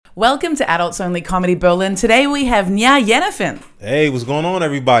Welcome to Adults Only Comedy Berlin. Today we have Nya Yeanafehn. Hey, what's going on,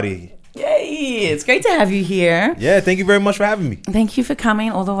 everybody? Yay! It's great to have you here. Yeah, thank you very much for having me. Thank you for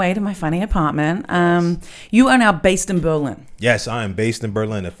coming all the way to my funny apartment. You are now based in Berlin. Yes, I am based in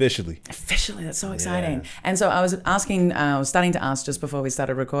Berlin officially. Officially, that's so exciting. Yeah. And so I was starting to ask just before we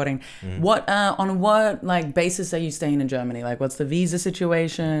started recording, on what like basis are you staying in Germany? Like, what's the visa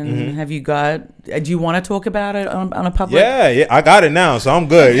situation? Have you got? Do you want to talk about it on a public? Yeah, I got it now, so I'm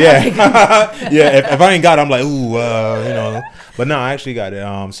good. Yeah, yeah. If I ain't got it, I'm like, ooh, But no, I actually got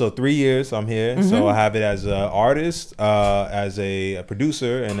it. So 3 years I'm here. So I have it as an artist, as a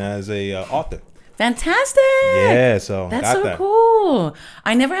producer, and as a author. Fantastic! Yeah, so that's so cool.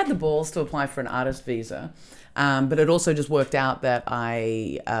 I never had the balls to apply for an artist visa, but it also just worked out that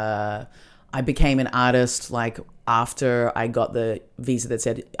I became an artist like after I got the visa that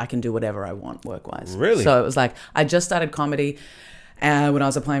said I can do whatever I want work-wise. Really? So it was like I just started comedy when I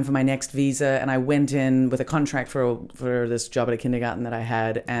was applying for my next visa, and I went in with a contract for this job at a kindergarten that I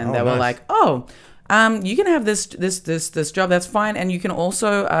had, and they were like, you can have this job, that's fine, and you can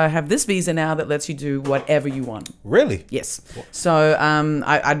also have this visa now that lets you do whatever you want. Really? Yes. So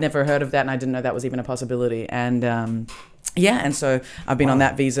I'd never heard of that, and I didn't know that was even a possibility. And and so I've been on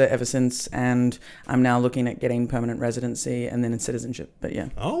that visa ever since, and I'm now looking at getting permanent residency and then in citizenship. But yeah.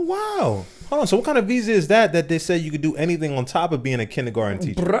 Oh wow! Hold on. So what kind of visa is that they say you could do anything on top of being a kindergarten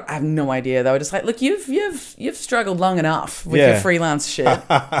teacher? I have no idea. They were just like, look, you've struggled long enough with your freelance shit.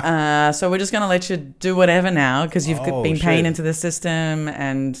 So we're just gonna let you do whatever now because you've been paying into the system,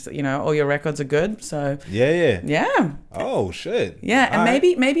 and all your records are good. So yeah. Oh shit. Yeah, and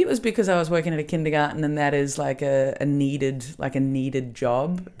maybe it was because I was working at a kindergarten, and that is like a needed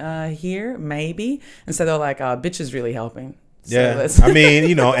job here, maybe. And so they're like, bitch is really helping. So I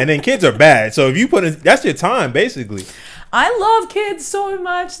mean, and then kids are bad. So if you put it, that's your time, basically. I love kids so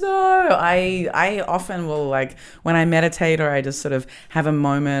much, though. I often will, like, when I meditate or I just sort of have a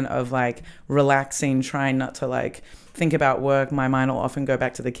moment of, like, relaxing, trying not to, like, think about work, my mind will often go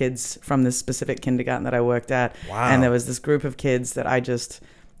back to the kids from this specific kindergarten that I worked at. Wow. And there was this group of kids that I just...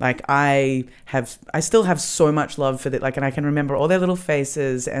 Like I still have so much love for that. Like, and I can remember all their little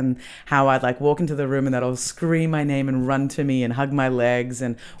faces and how I'd like walk into the room and they'd all scream my name and run to me and hug my legs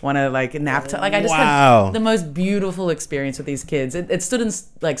and want to like nap time. Like I just had the most beautiful experience with these kids. It stood in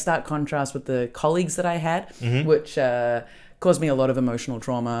like stark contrast with the colleagues that I had, which caused me a lot of emotional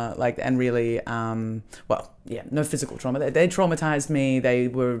trauma. Like, and really, no physical trauma. They traumatized me. They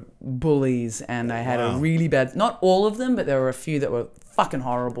were bullies, and I had a really bad. Not all of them, but there were a few that were fucking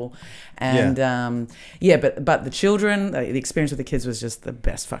horrible. And but the children, the experience with the kids was just the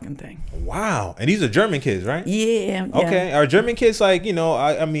best fucking thing. Wow. And these are German kids, right? Yeah. Okay. Are German kids like,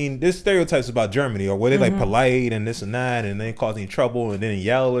 I mean, there's stereotypes about Germany, or were they like polite and this and that and they causing trouble and didn't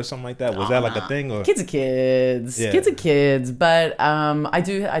yell or something like that? Was that like a thing? Or kids are kids. Yeah. Kids are kids. But I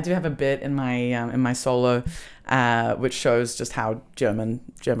do have a bit in my solo which shows just how German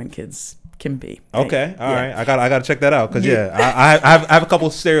kids can be. Okay, all right. I gotta check that out because I have a couple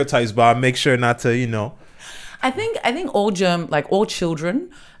of stereotypes, but I make sure not to, I think all children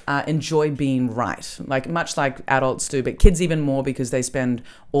enjoy being right, like much like adults do, but kids even more because they spend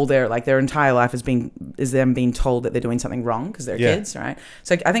all their entire life is them being told that they're doing something wrong because they're kids, right?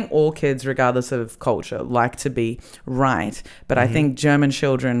 So I think all kids, regardless of culture, like to be right, but I think German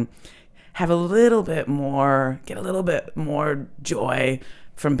children get a little bit more joy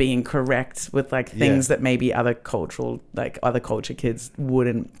from being correct with like things that maybe other culture kids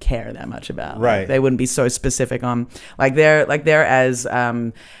wouldn't care that much about. Right. Like, they wouldn't be so specific on they're as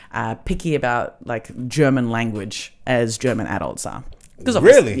picky about like German language as German adults are.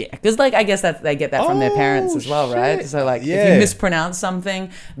 Really? Yeah, because like I guess that they get that from their parents as well, right? So like if you mispronounce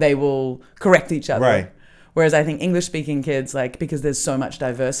something, they will correct each other. Right. Whereas I think English-speaking kids, like, because there's so much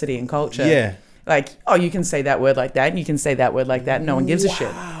diversity in culture, like, you can say that word like that, and you can say that word like that, and no one gives a shit.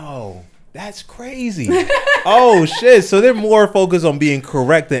 Wow, that's crazy. Oh, shit. So they're more focused on being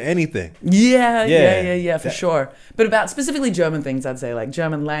correct than anything. Yeah, for sure. But about specifically German things, I'd say, like,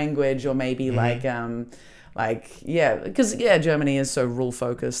 German language, or maybe, because Germany is so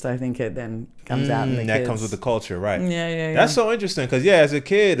rule-focused, I think it then comes out in the that kids. comes with the culture, right? Yeah. That's so interesting because as a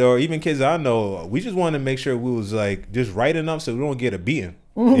kid, or even kids I know, we just wanted to make sure we was like just right enough so we don't get a beating.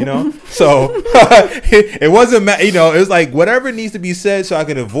 So it wasn't it was like whatever needs to be said so I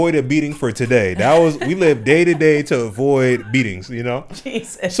can avoid a beating for today. We live day to day to avoid beatings.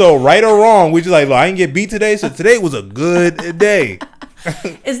 Jesus. So right or wrong, we just like, look, I didn't get beat today, so today was a good day.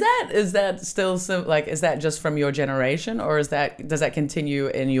 Is that still some, like, is that just from your generation, or does that continue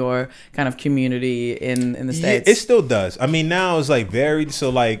in your kind of community in the States? Yeah, it still does. I mean, now it's like varied. So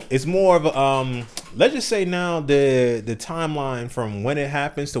like it's more of a, let's just say now the timeline from when it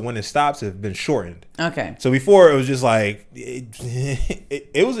happens to when it stops has been shortened. Okay. So before it was just like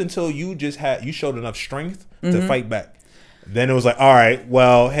it was until you showed enough strength to fight back. Then it was like, all right,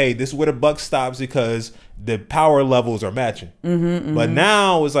 well, hey, this is where the buck stops because the power levels are matching. But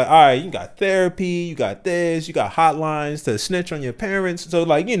now it's like, all right, you got therapy, you got this, you got hotlines to snitch on your parents. So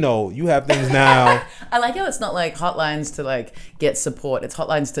like, you have things now. I like how it's not like hotlines to like get support. It's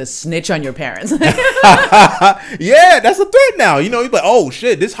hotlines to snitch on your parents. Yeah, that's a threat now. You're like, oh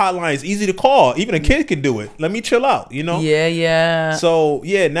shit, this hotline is easy to call. Even a kid can do it. Let me chill out, Yeah. So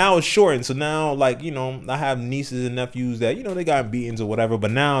yeah, now it's shortened. So now like, I have nieces and nephews that, they got beatings or whatever, but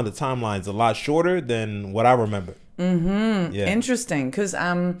now the timeline's a lot shorter than what I remember. Yeah. Interesting, because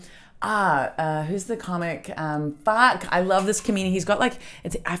who's the comic? Fuck, I love this comedian. He's got like,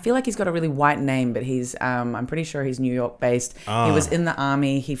 I feel like he's got a really white name, but he's I'm pretty sure he's New York based. He was in the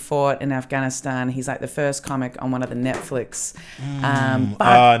army. He fought in Afghanistan. He's like the first comic on one of the Netflix.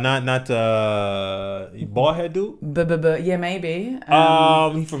 Not bald head dude. Yeah, maybe.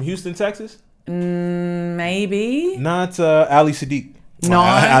 He from Houston, Texas. Maybe. Not Ali Sadiq. No,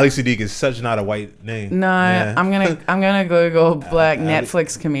 Ali Sadiq is such not a white name. No, yeah. I'm gonna Google black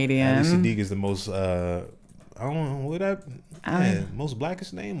Netflix comedian. Ali Sadiq is the most I don't know what that most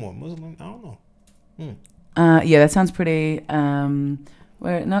blackest name or Muslim. I don't know. Yeah, that sounds pretty.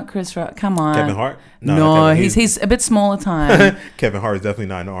 Not Chris Rock. Come on, Kevin Hart. No, he's a bit smaller time. Kevin Hart is definitely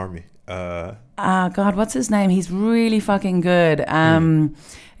not in the army. God, what's his name? He's really fucking good.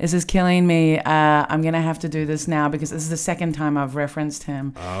 This is killing me. I'm gonna have to do this now because this is the second time I've referenced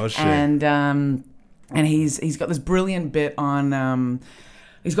him. Oh shit! And he's got this brilliant bit on.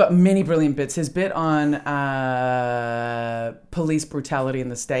 He's got many brilliant bits. His bit on police brutality in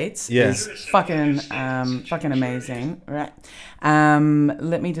the States is fucking amazing. Right.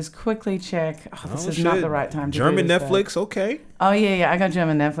 Let me just quickly check. This is not the right time to German do this, Netflix, okay. Oh yeah, I got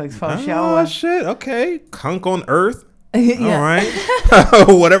German Netflix for sure. Oh shit, okay. Kunk on Earth. Yeah. All right.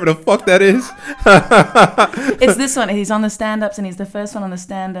 Whatever the fuck that is. It's this one. He's on the stand-ups and he's the first one on the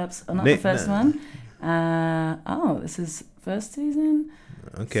stand-ups. Or not the first one. This is first season.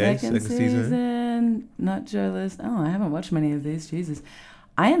 Okay, second season. Not Joe List. Oh, I haven't watched many of these. Jesus.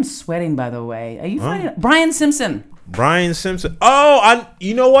 I am sweating, by the way. Are you fighting? Brian Simpson. Oh,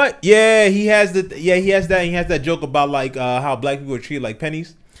 you know what? Yeah, he has that. He has that joke about like how black people are treated like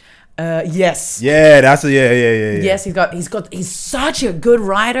pennies. Yes. Yeah, that's yeah. Yes, he's such a good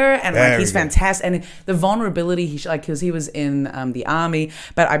writer, and like he's fantastic, and the vulnerability because he was in the army.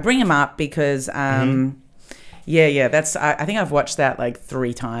 But I bring him up because that's I think I've watched that like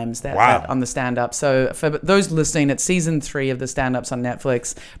 3 times that on the stand up. So for those listening, it's season 3 of the stand ups on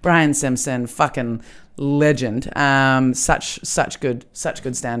Netflix. Brian Simpson, fucking legend. Such good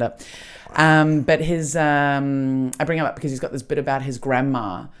stand up. But his I bring him up because he's got this bit about his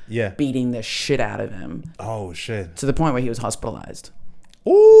grandma beating the shit out of him. Oh shit. To the point where he was hospitalized.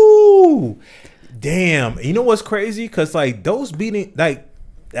 Ooh. Damn. You know what's crazy? Cause like those beating like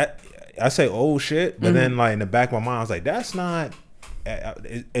that I say oh shit, but then like in the back of my mind I was like that's not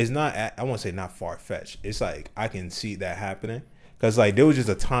it's not I won't say not far-fetched. It's like I can see that happening. Cause like there was just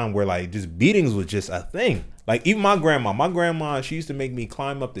a time where like just beatings was just a thing. Like even my grandma, she used to make me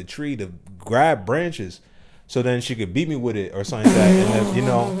climb up the tree to grab branches, so then she could beat me with it or something like that. And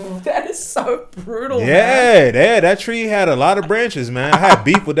then, that is so brutal. Yeah, that tree had a lot of branches, man. I had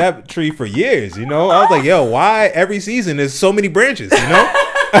beef with that tree for years. I was like, yo, why every season there's so many branches?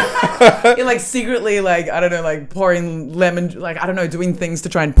 You're like secretly like I don't know, like pouring lemon, like I don't know, doing things to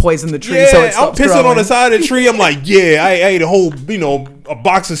try and poison the tree. Yeah, so it stops I'm pissing growing on the side of the tree. I'm like, yeah, I ate a whole, a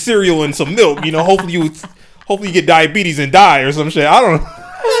box of cereal and some milk. Hopefully you get diabetes and die or some shit. I don't know.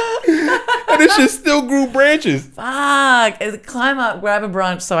 And this shit still grew branches. Fuck! Climb up, grab a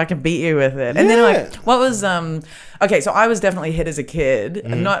branch so I can beat you with it. And then like, what was Okay, so I was definitely hit as a kid,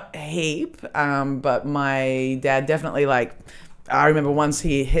 not heap, but my dad definitely like. I remember once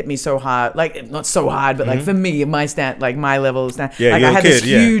he hit me so hard, like not so hard, but like for me, my level of stand, like I had this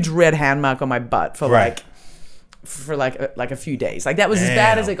huge red hand mark on my butt for like for like a few days. Like that was as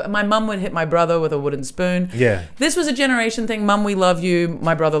bad as it got. My mum would hit my brother with a wooden spoon. Yeah. This was a generation thing. Mum, we love you.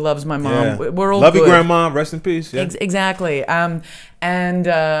 My brother loves my mom. Yeah. We're all love good. you, grandma. Rest in peace. Yeah. Exactly. And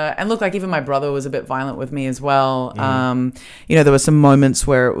look, like even my brother was a bit violent with me as well. You know, there were some moments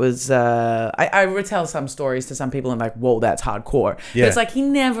where it was. I retell some stories to some people and like, whoa, that's hardcore. Yeah. But it's like he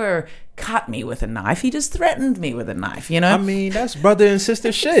never cut me with a knife. He just threatened me with a knife. You know. I mean, that's brother and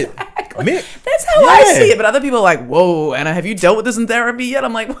sister shit. Exactly. That's how I see it. But other people are like, whoa, Anna, have you dealt with this in therapy yet?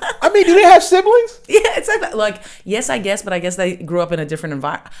 I'm like, what? I mean, do they have siblings? Yeah, it's like yes, I guess, but I guess they grew up in a different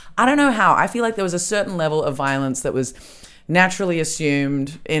environment. I don't know how. I feel like there was a certain level of violence that was naturally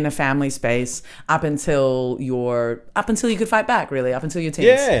assumed in a family space up until you could fight back, really, up until your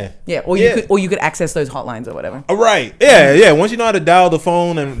teens. Or you could access those hotlines or whatever. Right. Yeah. Once you know how to dial the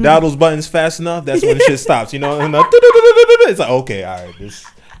phone and dial those buttons fast enough, that's when shit stops. You know, and it's like, okay, all right,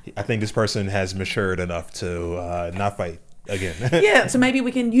 I think this person has matured enough to not fight again. Yeah, so maybe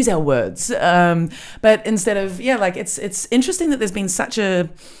we can use our words, but instead of like it's interesting that there's been such a.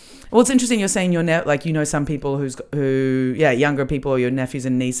 Well, it's interesting you're saying some people younger people or your nephews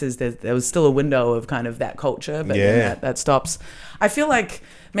and nieces, there was still a window of kind of that culture, but then that stops. I feel like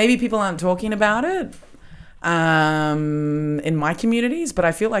maybe people aren't talking about it in my communities, but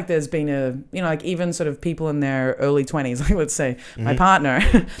I feel like there's been like even sort of people in their early 20s, like let's say my partner,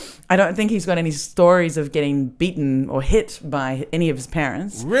 I don't think he's got any stories of getting beaten or hit by any of his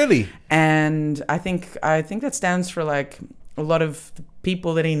parents. Really? And I think that stands for like a lot of the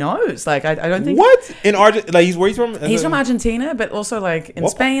people that he knows. Like I don't think what in Argentina. Like where he's from? He's from Argentina, but also like in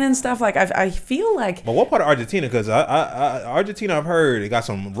Spain and stuff. Like I feel like. But what part of Argentina? Because Argentina, I've heard it got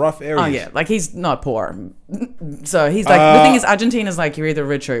some rough areas. Oh yeah, like he's not poor. So he's like the thing is Argentina's like you're either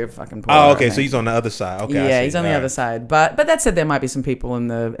rich or you're fucking poor. Oh okay, so he's on the other side. Okay, yeah, he's on the other side. But that said, there might be some people in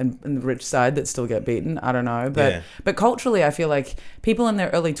the rich side that still get beaten. I don't know, but culturally, I feel like people in their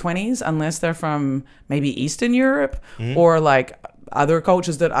early 20s, unless they're from maybe Eastern Europe or like other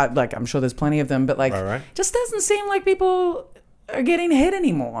cultures that I'm sure there's plenty of them, but like just doesn't seem like people are getting hit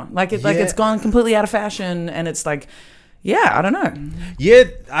anymore. Like it's gone completely out of fashion, and it's like, I don't know. Yeah,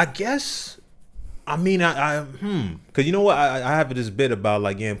 I guess. I mean, because you know what, I have this bit about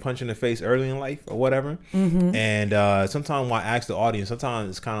like getting punched in the face early in life or whatever, and sometimes when I ask the audience, sometimes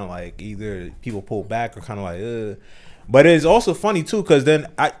it's kind of like either people pull back or kind of like, but it's also funny too, because then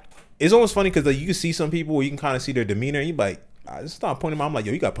it's almost funny because like, you can see some people where you can kind of see their demeanor, and you like. I just start pointing them out. I'm like,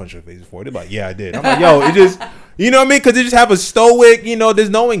 yo, you got punched in the face before. They're like, yeah, I did. I'm like, yo, it just, you know what I mean? Because they just have a stoic, there's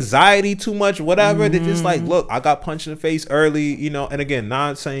no anxiety too much, whatever. They're just like, look, I got punched in the face early, and again,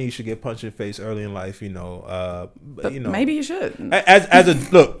 not saying you should get punched in the face early in life, but maybe you should.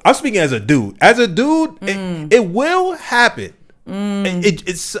 Look, I'm speaking as a dude. As a dude, it will happen.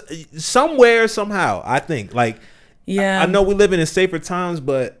 It's somewhere, somehow, I think. Like, I know we live in safer times,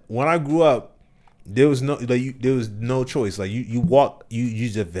 but when I grew up, there was no choice. Like you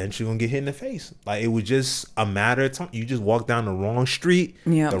just eventually gonna get hit in the face. Like it was just a matter of time. You just walk down the wrong street,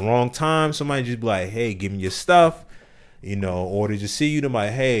 the wrong time. Somebody just be like, "Hey, give me your stuff," or they just see you. They're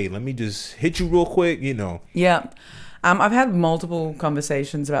like, "Hey, let me just hit you real quick," Yeah. I've had multiple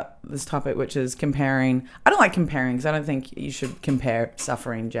conversations about this topic, which is comparing. I don't like comparing because I don't think you should compare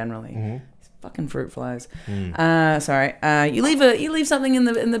suffering generally. Fucking fruit flies. Sorry. You leave something in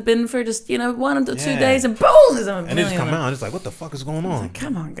the bin for just 1 to 2 days, and boom, there's a million. And they just come out. And it's like, what the fuck is going on? Like,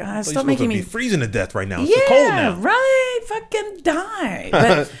 come on, guys, so stop making me freezing to death right now. It's so cold now. Right. Fucking die.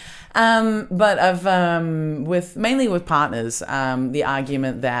 But I've mainly with partners, the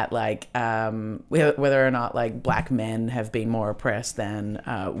argument that like whether or not like black men have been more oppressed than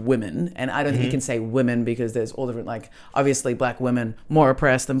women, and I don't think you can say women because there's all different, like obviously black women more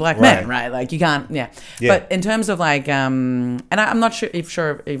oppressed than black men, right? Like you can't, But in terms of like, and I'm not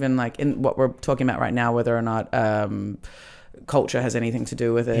sure even like in what we're talking about right now, whether or not culture has anything to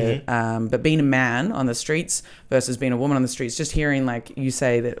do with it, but being a man on the streets versus being a woman on the streets, just hearing like you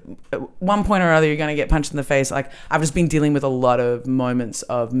say that at one point or other you're going to get punched in the face. Like I've just been dealing with a lot of moments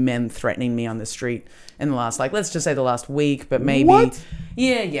of men threatening me on the street in the last, like, let's just say the last week, but maybe like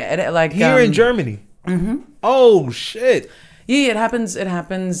here in Germany. Oh shit. Yeah, it happens.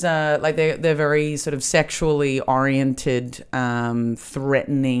 Like they're very sort of sexually oriented,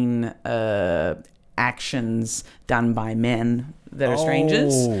 threatening actions done by men that are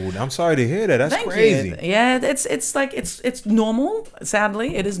strangers. Oh, I'm sorry to hear that. That's Thank crazy. You. Yeah, it's like it's normal.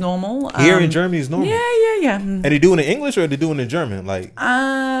 Sadly, it is normal. Here in Germany, it's normal. Yeah. And they doing it in English or they doing it in German? Like,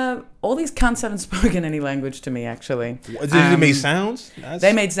 all these cunts haven't spoken any language to me actually. Did they make sounds?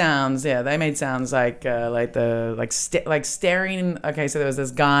 They made sounds. Yeah, they made sounds like staring. Okay, so there was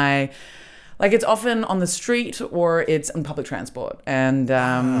this guy. Like it's often on the street or it's in public transport, and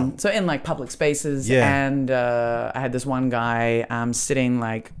so in like public spaces. And I had this one guy sitting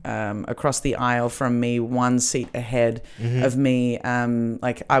like across the aisle from me, one seat ahead of me.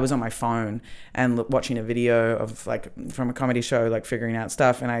 Like I was on my phone and watching a video of like from a comedy show, like figuring out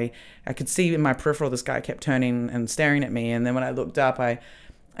stuff, and I could see in my peripheral this guy kept turning and staring at me, and then when I looked up,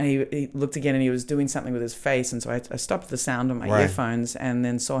 he looked again and he was doing something with his face. And so I stopped the sound on my earphones and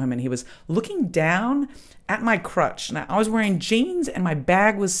then saw him, and he was looking down at my crutch. Now, I was wearing jeans and my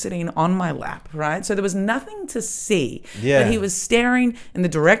bag was sitting on my lap, right? So there was nothing to see. But he was staring in the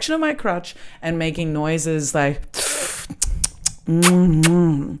direction of my crutch and making noises like...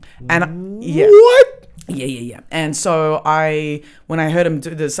 and What? Yeah. And so when I heard him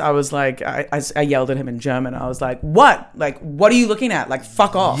do this, I was like, I yelled at him in German. I was like, what? Like, what are you looking at? Like,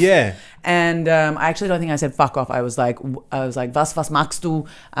 fuck off. Yeah. And I actually don't think I said fuck off. I was like, was machst du?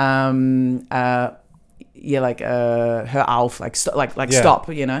 Hör auf, like stop,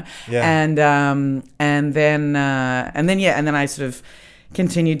 you know? Yeah. And then I sort of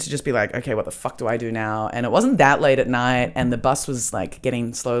continued to just be like, okay, what the fuck do I do now? And it wasn't that late at night, and the bus was like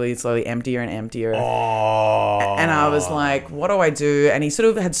getting slowly emptier and emptier. Oh. And I was like, what do I do? And he sort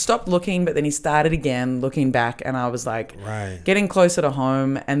of had stopped looking, but then he started again looking back, and I was like, getting closer to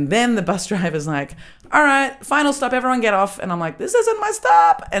home. And then the bus driver's like, all right, final stop, everyone get off. And I'm like, this isn't my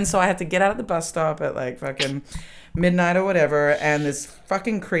stop. And so I had to get out of the bus stop at like fucking midnight or whatever, and this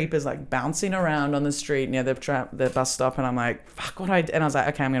fucking creep is like bouncing around on the street near the bus stop, and I'm like, fuck, what do I do? And I was like,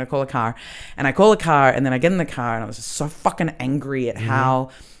 okay, I'm gonna call a car. And I call a car, and then I get in the car, and I was just so fucking angry at how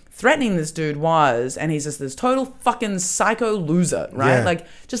threatening this dude was, and he's just this total fucking psycho loser, right? Like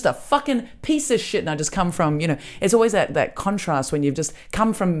just a fucking piece of shit. And I just come from, it's always that contrast when you've just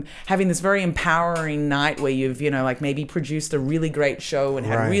come from having this very empowering night where you've, like maybe produced a really great show and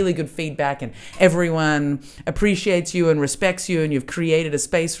had really good feedback, and everyone appreciates you and respects you, and you've created a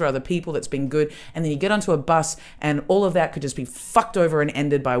space for other people that's been good. And then you get onto a bus, and all of that could just be fucked over and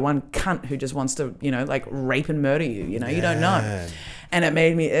ended by one cunt who just wants to, like rape and murder you. You don't know. And it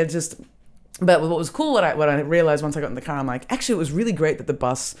made me, but what was cool, what I realized once I got in the car, I'm like, actually, it was really great that the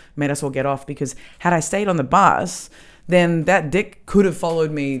bus made us all get off, because had I stayed on the bus, then that dick could have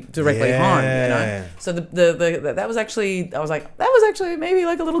followed me directly home, So that was actually, I was like, that was actually maybe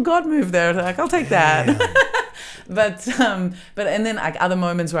like a little God move there. Like, I'll take that. But and then like other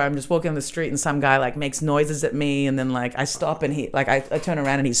moments where I'm just walking on the street and some guy like makes noises at me, and then like I stop and he like I turn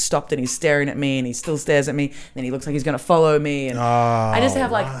around and he's stopped and he's staring at me and he still stares at me, and then he looks like he's gonna follow me, and I just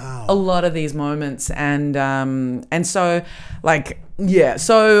have like a lot of these moments, and so like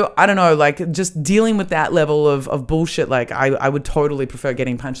so I don't know, like just dealing with that level of bullshit, like I would totally prefer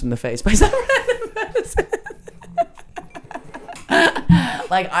getting punched in the face by some random person.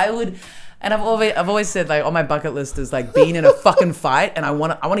 Like I would. And I've always said, like, on my bucket list is like being in a fucking fight, and I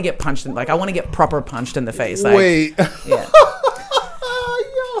want to get punched in, like I want to get proper punched in the face. Like, wait. Yeah.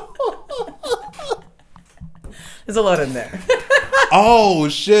 There's a lot in there. Oh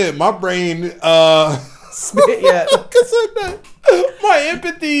shit, my brain Spit, yeah. My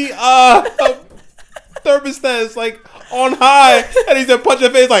empathy thermostat is like on high, and he's gonna punch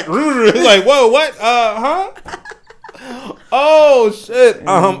your face like it's like, whoa, what? Huh? Oh shit.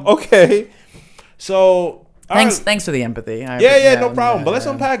 Okay. So thanks for the empathy. Yeah, no problem. But let's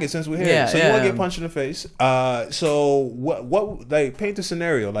unpack it since we're here. Yeah, so you want to get punched in the face. So what like paint the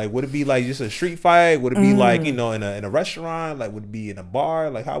scenario? Like, would it be like just a street fight? Would it be like, in a restaurant? Like, would it be in a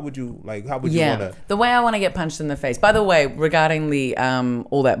bar? Like, how would you want to? The way I want to get punched in the face. By the way, regarding the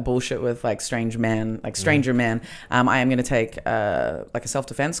all that bullshit with like stranger man, I am going to take like a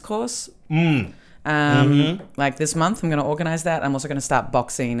self-defense course. Like this month I'm going to organize that. I'm also going to start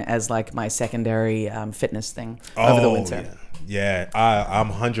boxing as like my secondary fitness thing over the winter. Yeah,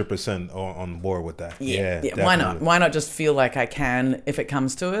 I'm 100% on board with that. Yeah. Why not just feel like I can if it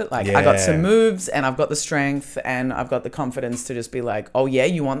comes to it? Like I got some moves, and I've got the strength, and I've got the confidence to just be like, oh yeah,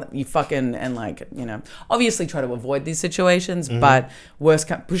 you fucking, and like, obviously try to avoid these situations, but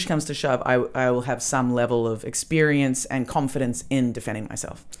push comes to shove, I will have some level of experience and confidence in defending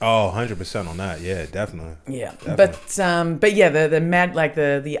myself. Oh, 100% on that. Yeah, definitely. Yeah. But yeah, the mad, like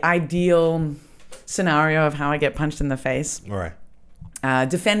the ideal scenario of how I get punched in the face. All right.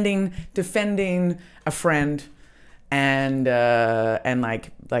 Defending a friend and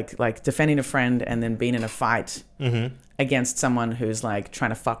like defending a friend and then being in a fight against someone who's like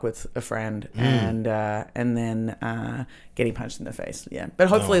trying to fuck with a friend and then getting punched in the face. Yeah, but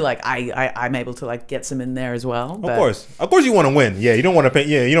hopefully like I'm able to like get some in there as well. But... Of course, you want to win. Yeah, you don't want to.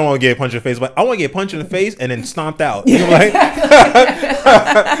 Yeah, you don't want to get punched in the face. But I want to get punched in the face and then stomped out. You know, like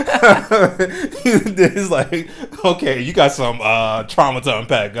it's like, okay, you got some trauma to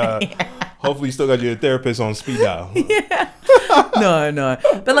unpack. Hopefully, you still got your therapist on speed dial. Yeah. No.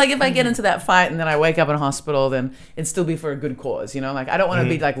 But like, if I get into that fight and then I wake up in a hospital, then it'd still be for a good cause, you know? Like, I don't want to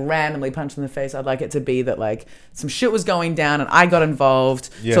be like randomly punched in the face. I'd like it to be that like some shit was going down and I got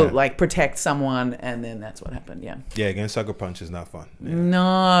involved to like protect someone, and then that's what happened. Yeah. Yeah, getting sucker punch is not fun.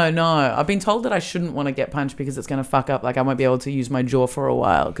 Yeah. No. I've been told that I shouldn't want to get punched because it's going to fuck up. Like, I won't be able to use my jaw for a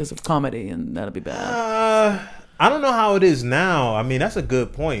while because of comedy, and that'll be bad. I don't know how it is now. I mean, that's a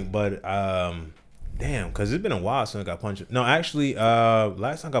good point, but damn, because it's been a while since I got punched. No, actually,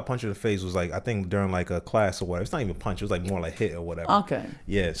 last time I got punched in the face was like, I think during like a class or whatever. It's not even punch. It was like more like hit or whatever. Okay.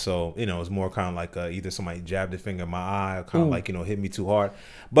 Yeah, so, you know, it's more kind of like either somebody jabbed their finger in my eye or kind of like, you know, hit me too hard.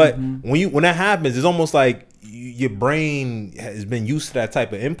 But when that happens, it's almost like your brain has been used to that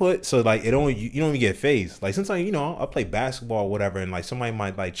type of input. So like you don't even get phased. Like sometimes, you know, I play basketball or whatever, and like somebody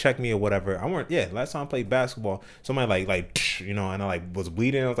might like check me or whatever. Last time I played basketball, somebody like you know, and I like was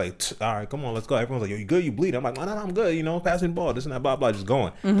bleeding. I was like, all right, come on, let's go. Everyone's like, yo, you good? You bleeding? I'm like, no, I'm good. You know, passing the ball, this and that, blah blah, just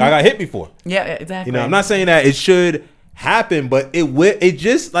going. I got hit before. Yeah, exactly. You know, I'm not saying that it should happen, but it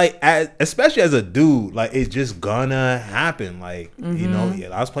just like especially as a dude, like it's just gonna happen. Like you know,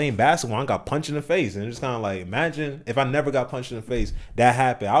 I was playing basketball, I got punched in the face, and it's just kind of like, imagine if I never got punched in the face, that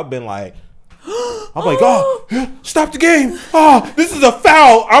happened, I've been like, I'm like, oh, stop the game. Oh, this is a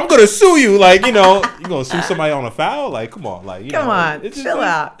foul. I'm going to sue you. Like, you know, you going to sue somebody on a foul? Like, come on. Like, come on. Chill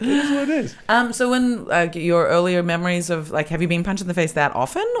out. It is what it is. So when your earlier memories of, like, have you been punched in the face that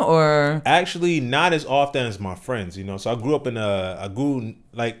often, or? Actually, not as often as my friends, you know. So I grew up the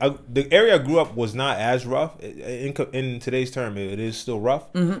area I grew up was not as rough. In today's term, it is still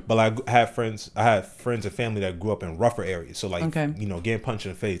rough. But I had friends and family that grew up in rougher areas. So like, you know, getting punched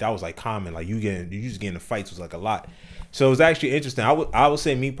in the face, that was like common. Like you just getting in fights was like a lot. So it was actually interesting. I would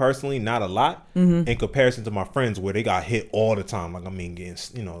say, me personally, not a lot in comparison to my friends where they got hit all the time. Like, I mean,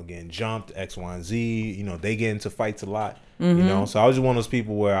 getting jumped, X, Y, and Z. You know, they get into fights a lot. You know, so I was just one of those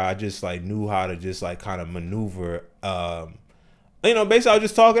people where I just like knew how to just like kind of maneuver. You know, basically, I'll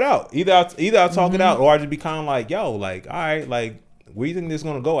just talk it out. Either I'll talk it out, or I'll just be kind of like, yo, like, all right, like, where do you think this is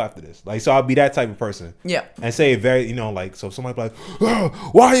gonna go after this? Like, so I'll be that type of person. Yeah. And say it very, you know, like, so somebody be like,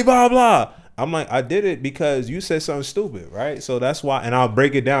 oh, why you blah blah? I'm like, I did it because you said something stupid, right? So that's why, and I'll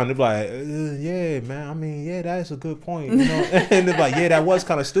break it down. They're like, yeah, man. I mean, yeah, that's a good point, you know. And they're like, yeah, that was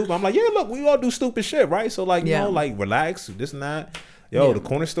kind of stupid. I'm like, yeah, look, we all do stupid shit, right? So like, you know, like, relax, this and that. Yo, the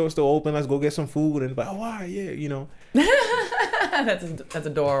corner store's still open. Let's go get some food. And like, oh, all right, yeah, you know. That's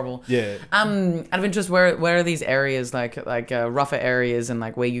adorable. Yeah. Out of interest, where are these areas, like rougher areas, and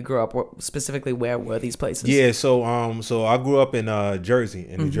like where you grew up? Specifically, where were these places? Yeah, so I grew up in Jersey,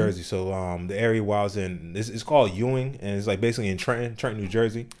 New Jersey. So the area where I was in, it's called Ewing, and it's like basically in Trenton, New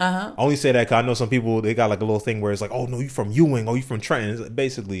Jersey. I only say that because I know some people, they got like a little thing where it's like, oh no, you from Ewing, oh you from Trenton. It's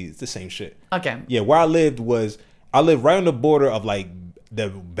basically, it's the same shit. Okay. Yeah, where I lived right on the border of like the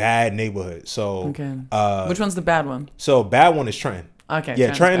bad neighborhood. So which one's the bad one? So bad one is Trenton. Okay.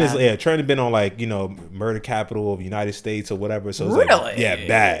 Yeah, Trenton been on like, you know, murder capital of the United States or whatever. So it's like, yeah,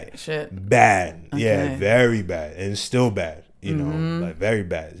 bad. Shit. Bad. Okay. Yeah, very bad. And still bad. You know, like very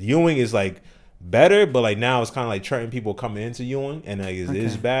bad. Ewing is like better, but like now it's kind of like Trenton people coming into Ewing, and like it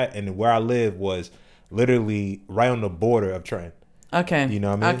is bad. And where I live was literally right on the border of Trenton. Okay. You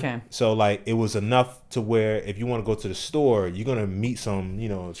know what I mean? Okay. So like it was enough to where if you want to go to the store, you're gonna meet some, you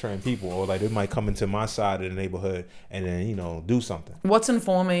know, Trenton people, or like they might come into my side of the neighborhood and then, you know, do something. What's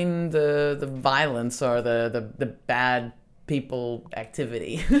informing the violence or the bad people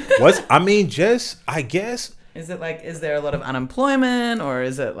activity? I guess. Is it like, is there a lot of unemployment, or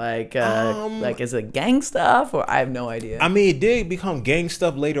is it like is it gang stuff, or I have no idea. I mean, it did become gang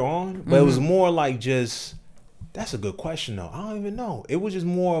stuff later on, but it was more like just. That's a good question, though. I don't even know. It was just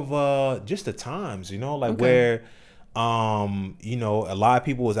more of just the times, you know, like where, you know, a lot of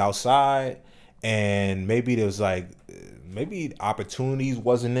people was outside, and maybe there was like, maybe opportunities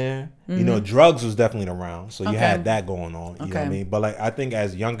wasn't there. You know, drugs was definitely around, so you had that going on. You know what I mean? But like, I think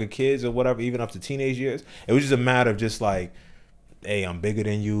as younger kids or whatever, even up to teenage years, it was just a matter of just like, hey, I'm bigger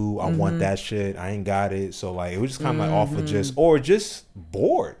than you. I want that shit. I ain't got it. So like, it was just kind of like off of just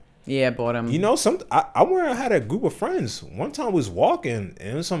bored. Yeah, boredom. You know, I had a group of friends. One time I was walking,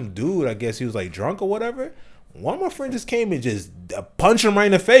 and some dude, I guess he was like drunk or whatever, one of my friends just came and just punched him right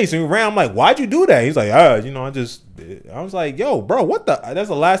in the face, and we ran. I'm like, why'd you do that? He's like, I was like, yo, bro, what the? That's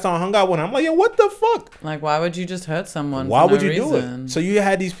the last time I hung out with him. I'm like, yo, what the fuck? Like, why would you just hurt someone? Why would you do reason? it? So you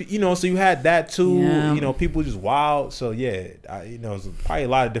had these, so you had that too. Yeah. People just wild. So yeah, it's probably a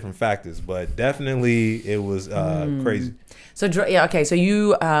lot of different factors, but definitely it was crazy. So okay. So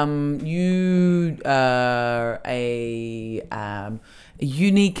you are a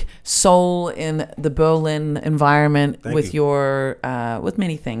unique soul in the Berlin environment. Thank with you. your with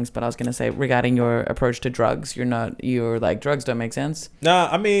many things, but I was gonna say regarding your approach to drugs, you're like, drugs don't make sense. Nah,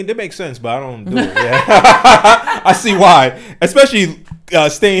 I mean they make sense, but I don't do it. Yeah, I see why, especially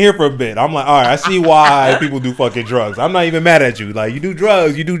staying here for a bit. I'm like, all right, I see why people do fucking drugs. I'm not even mad at you. Like, you do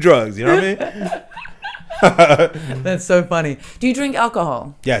drugs. You know what I mean? That's so funny. Do you drink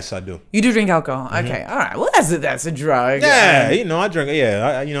alcohol? Yes, I do. You do drink alcohol. Okay, all right. Well, that's a drug. Yeah, I drink.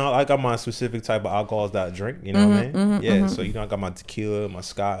 Yeah, I got my specific type of alcohols that I drink. You know what I mean? Yeah, so I got my tequila, my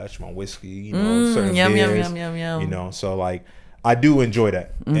scotch, my whiskey. Certain yum, beers. yum. So like, I do enjoy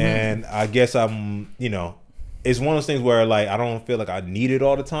that, and I guess I'm. It's one of those things where like I don't feel like I need it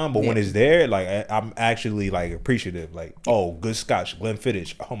all the time, but when it's there, like I'm actually like appreciative. Like, oh, good scotch,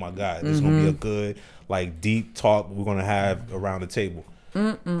 Glenfiddich. Oh my God, this is gonna be a good like deep talk we're gonna have around the table.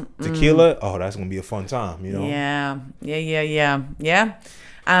 Tequila, oh, that's gonna be a fun time. Yeah.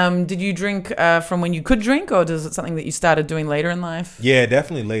 Did you drink from when you could drink, or is it something that you started doing later in life? Yeah,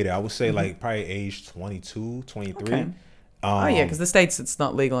 definitely later. I would say like probably age 22, 23. Okay. Because the States, it's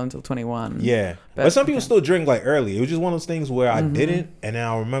not legal until 21. Yeah. But some people still drink like early. It was just one of those things where I didn't. And then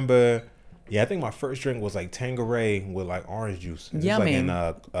I remember, I think my first drink was like Tanqueray with like orange juice. It was like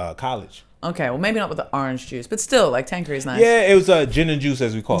in college. Okay, well, maybe not with the orange juice, but still, like, Tanqueray is nice. Yeah, it was gin and juice,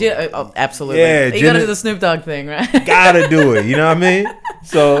 as we call it. Yeah, oh, absolutely. Yeah, you gotta do the Snoop Dogg thing, right? Gotta do it, you know what I mean?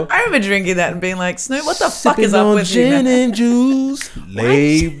 So I remember drinking that and being like, Snoop, what the fuck is up with you? Gin and juice,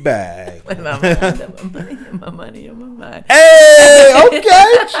 lay back. With my money on my mind. Hey,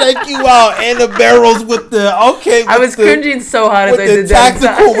 okay, check you out. And the barrels with the I was cringing so hard as I did that. With the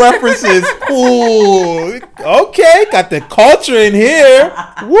tactical references. Ooh, okay, got the culture in here.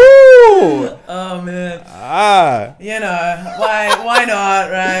 Woo. Oh man. Why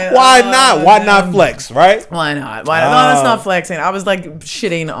not, right? Why not flex, right? Why not? No, that's not flexing. I was like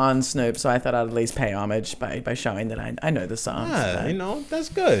shitting on Snoop, so I thought I'd at least pay homage by showing that I know the songs. That's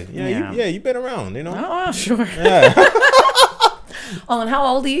good. You've been around, Oh, sure. Yeah. Oh, and how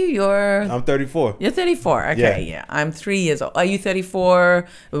old are you? I'm 34. You're 34. Okay, yeah. I'm 3 years old. Are you 34?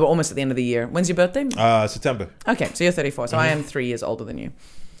 We're almost at the end of the year. When's your birthday? September. Okay, so you're 34. So I am 3 years older than you.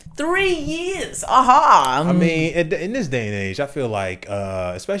 3 years. Aha. I mean, in this day and age, I feel like,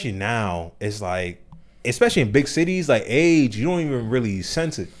 especially now, it's like, especially in big cities, like age, you don't even really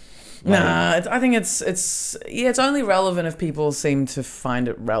sense it. Like, I think it's only relevant if people seem to find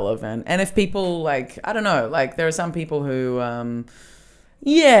it relevant, and if people like, I don't know, like there are some people who the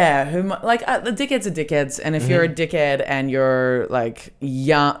dickheads are dickheads, and if you're a dickhead and you're like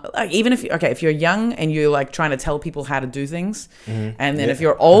young, like even if you're young and you're like trying to tell people how to do things, and then if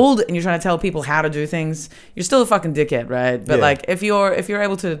you're old and you're trying to tell people how to do things, you're still a fucking dickhead, right? But like if you're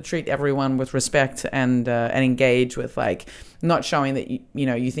able to treat everyone with respect and engage with like not showing that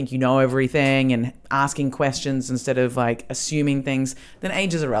you think you know everything and asking questions instead of like assuming things, then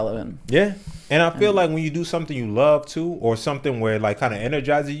age is irrelevant. Yeah. And I feel like when you do something you love too, or something where like kind of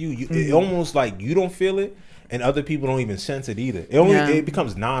energizes you, it almost like you don't feel it and other people don't even sense it either. It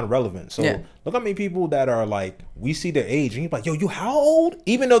becomes non-relevant. So look how many people that are like, we see their age and you're like, yo, you how old?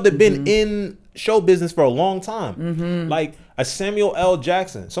 Even though they've been in show business for a long time. Like a Samuel L.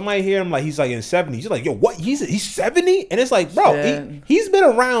 Jackson. Somebody hear him like he's like in 70s. You're like, yo, what? He's 70? And it's like, bro, he's been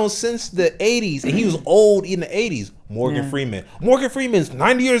around since the 80s and he was old in the 80s. Morgan Freeman. Morgan Freeman's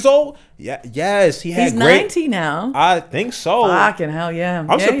 90 years old? Yeah, yes, he's 90 now. I think so. Fucking hell, yeah.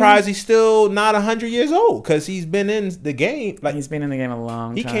 I'm surprised he's still not 100 years old because he's been in the game. Like he's been in the game a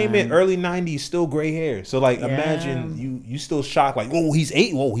long time. He came in early 90s, still gray hair. So like, imagine you still shocked. Like, whoa, he's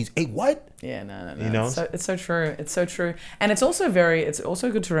 8. Whoa, he's 8. What? Yeah, no. You know, it's so true. It's so true, and it's also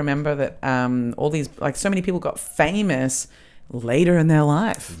good to remember that all these like so many people got famous later in their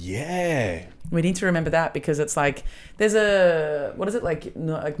life. Yeah. We need to remember that because it's like there's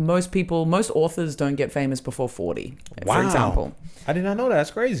most authors don't get famous before 40, for example. I did not know that.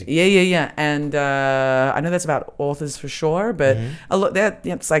 That's crazy. Yeah. And I know that's about authors for sure, but a lot that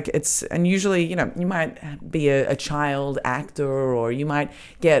and usually you might be a child actor or you might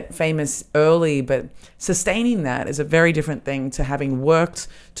get famous early, but sustaining that is a very different thing to having worked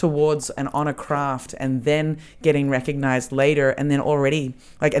towards and on a craft and then getting recognized later, and then already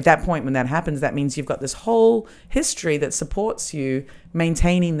like at that point when that happens, because that means you've got this whole history that supports you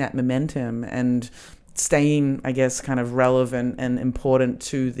maintaining that momentum and staying, I guess, kind of relevant and important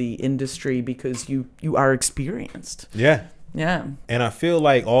to the industry because you are experienced. Yeah. Yeah. And I feel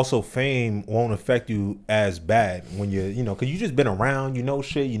like also fame won't affect you as bad when you're, because you just been around,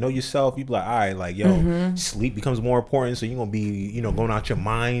 shit, yourself. You be like, all right, like, yo, sleep becomes more important. So you're going to be, going out your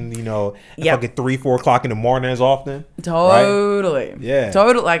mind, fucking 3-4 o'clock in the morning as often. Totally. Right? Yeah.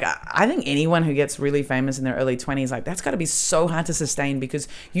 Totally. Like, I think anyone who gets really famous in their early 20s, like, that's got to be so hard to sustain because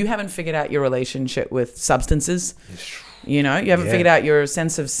you haven't figured out your relationship with substances. You haven't figured out your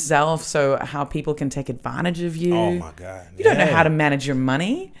sense of self, so how people can take advantage of you. Oh, my God. You don't know how to manage your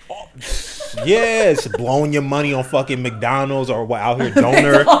money. Oh, yes, blowing your money on fucking McDonald's or out here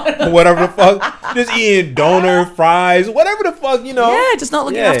donor or whatever the fuck. Just eating donor fries, whatever the fuck, Yeah, just not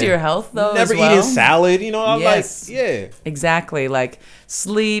looking after your health, though. Never eating salad, I'm like, yeah. Exactly. Like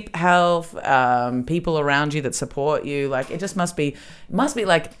sleep, health, people around you that support you. Like it just must be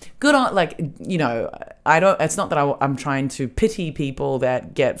like good on, like, it's not that I'm trying to pity people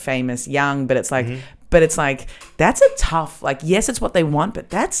that get famous young, but it's like, that's a tough, like, yes, it's what they want, but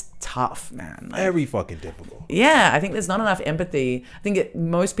that's tough, man. Like, very fucking difficult. Yeah, I think there's not enough empathy. I think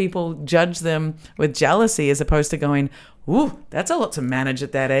most people judge them with jealousy as opposed to going, ooh, that's a lot to manage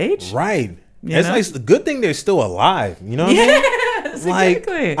at that age. Right. It's like a good thing they're still alive. You know what I mean? Yes, like,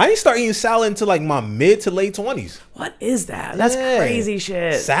 exactly. I didn't start eating salad until like my mid to late 20s. What is that? That's crazy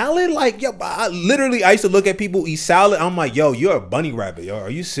shit. Salad? Like, yo, I used to look at people eat salad. I'm like, yo, you're a bunny rabbit. Yo, are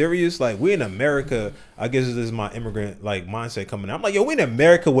you serious? Like, we're in America. I guess this is my immigrant like mindset coming out. I'm like, yo, we're in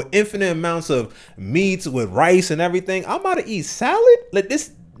America with infinite amounts of meats, with rice and everything. I'm about to eat salad like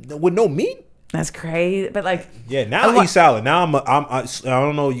this with no meat? That's crazy, but like, yeah. Now I eat salad. Now I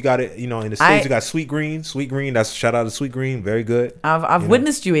don't know. You got it. In the States, you got sweet green. That's shout out to sweet green. Very good. I've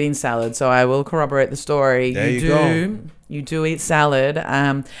witnessed you eating salad, so I will corroborate the story. There you go. You do eat salad.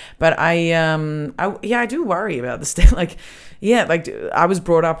 But I do worry about the state. Like, yeah, like I was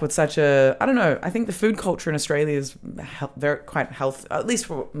brought up with such a, I don't know. I think the food culture in Australia is quite healthy, at least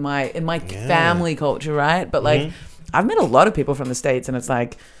for my family culture, right? But like, I've met a lot of people from the States, and it's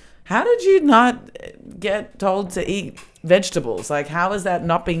like, how did you not get told to eat vegetables? Like, how is that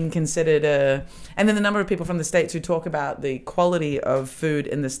not being considered and then the number of people from the States who talk about the quality of food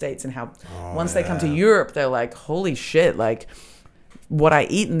in the States and how once they come to Europe, they're like, holy shit, like what I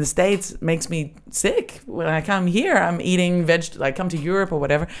eat in the States makes me sick. When I come here, I'm eating I come to Europe or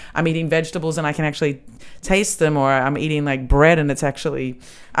whatever, I'm eating vegetables and I can actually taste them, or I'm eating like bread and it's actually,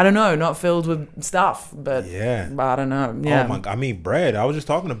 I don't know, not filled with stuff, but I don't know. Yeah. Oh my, I mean, bread. I was just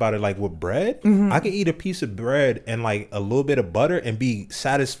talking about it. Like with bread, I can eat a piece of bread and like a little bit of butter and be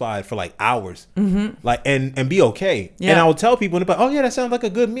satisfied for like hours, like and be okay. Yeah. And I would tell people, and they're like, oh yeah, that sounds like a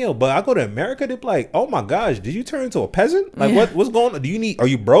good meal. But I go to America, they're like, oh my gosh, did you turn into a peasant? Like what's going on? Are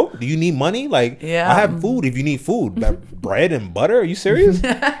you broke? Do you need money? Like, I have food if you need food. Bread and butter? Are you serious?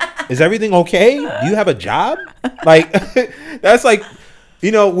 Is everything okay? Do you have a job? Like, that's like,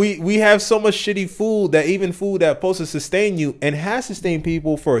 we have so much shitty food, that even food that's supposed to sustain you and has sustained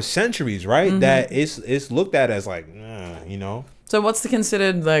people for centuries, right? That it's looked at as like, So what's the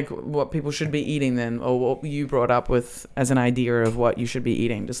considered, like, what people should be eating then, or what you brought up with as an idea of what you should be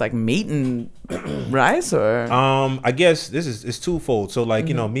eating? Just like meat and rice, or? I guess it's twofold. So like,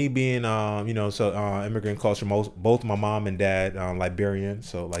 me being, immigrant culture, both my mom and dad, Liberian.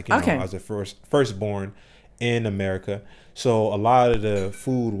 So like, I was the firstborn in America. So a lot of the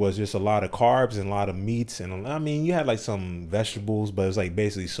food was just a lot of carbs and a lot of meats, and I mean, you had like some vegetables, but it was like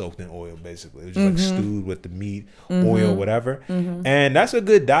basically soaked in oil. Basically, it was just like stewed with the meat, oil, whatever. And that's a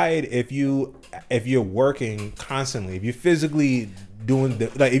good diet if you're working constantly, if you're physically doing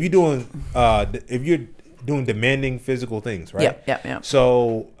if you're doing demanding physical things, right? Yeah.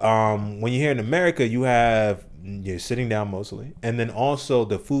 So when you're here in America, you're sitting down mostly, and then also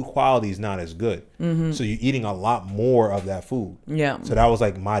the food quality is not as good, so you're eating a lot more of that food. So that was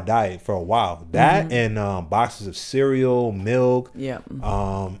like my diet for a while, that and boxes of cereal, milk,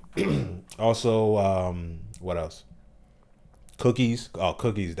 also what else, cookies.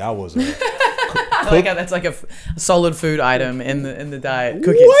 That was I like how that's like a solid food item in the diet.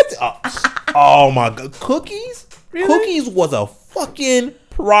 Cookies. What? Oh my god, cookies. Really? Cookies was a fucking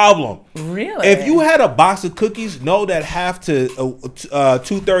problem. Really? If you had a box of cookies, know that half to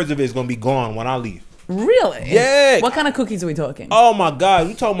 2/3 of it is gonna be gone when I leave. Really? Yeah. What kind of cookies are we talking? Oh my god,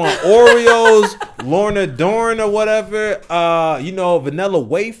 we talking about Oreos, Lorna Doone or whatever. Vanilla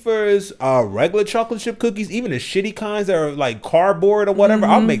wafers, regular chocolate chip cookies, even the shitty kinds that are like cardboard or whatever.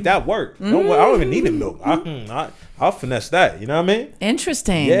 I'll make that work. I don't even need the milk. I I'll finesse that. You know what I mean?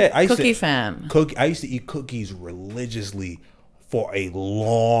 Interesting. Yeah, Cookie fan. I used to eat cookies religiously for a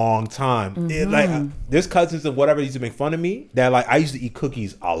long time. There's cousins and whatever used to make fun of me that like I used to eat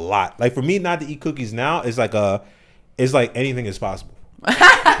cookies a lot. Like for me not to eat cookies now is like anything is possible.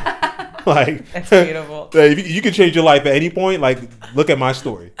 Like That's beautiful. Like, you can change your life at any point. Like look at my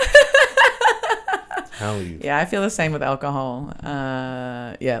story. Tell you. Yeah, I feel the same with alcohol.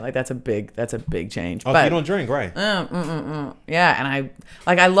 Yeah, like that's a big change. Oh, but you don't drink, right? Yeah, and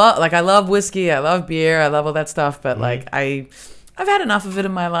I love whiskey, I love beer, I love all that stuff, but like I've had enough of it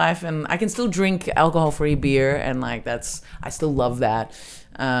in my life, and I can still drink alcohol-free beer, and like I still love that.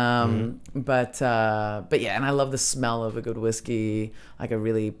 But yeah, and I love the smell of a good whiskey, like a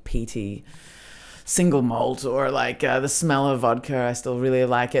really peaty single malt, or like the smell of vodka. I still really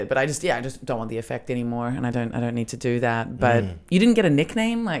like it, but I just don't want the effect anymore, and I don't need to do that. But you didn't get a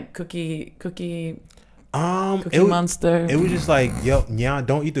nickname like Cookie Monster? It was just like, yo, Nya,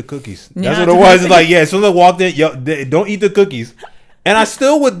 don't eat the cookies. That's what it was. It's like, yeah, as soon as I walked in, yo, don't eat the cookies, and I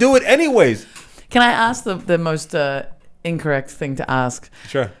still would do it anyways. Can I ask the most incorrect thing to ask?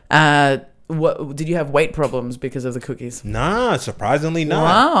 Sure. What did you have weight problems because of the cookies? Nah, surprisingly not.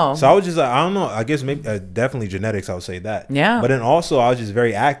 Wow. So I was just like, I don't know. I guess maybe definitely genetics. I would say that. Yeah. But then also I was just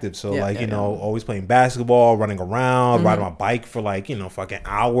very active. So always playing basketball, running around, riding my bike for like fucking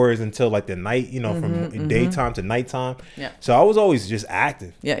hours until like the night. From daytime to nighttime. Yeah. So I was always just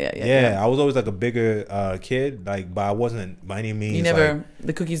active. Yeah. I was always like a bigger kid. Like, but I wasn't by any means. You never.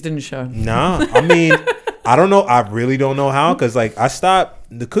 The cookies didn't show. Nah. I mean. I don't know. I really don't know how, because like I stopped.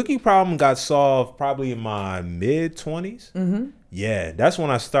 The cookie problem got solved probably in my mid-20s. Yeah, that's when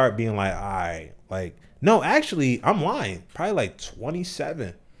I start being like, all right, like no, actually, I'm lying. Probably like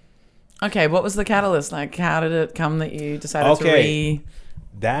 27. Okay, what was the catalyst? Like, how did it come that you decided to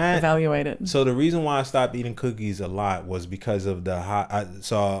evaluate it? So the reason why I stopped eating cookies a lot was because of the high.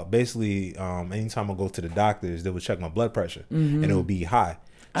 So basically, anytime I go to the doctors, they would check my blood pressure, and it would be high.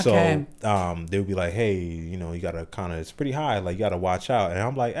 Okay. So they would be like, hey, you gotta it's pretty high, like you gotta watch out. And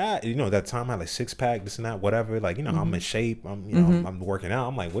I'm like, that time I had like 6-pack, this and that, whatever. Like, I'm in shape. I'm working out.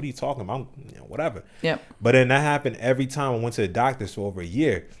 I'm like, what are you talking about? Whatever. Yep. But then that happened every time I went to the doctors for over a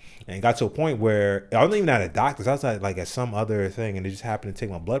year. And it got to a point where I wasn't even at a doctor's. I was at some other thing, and they just happened to take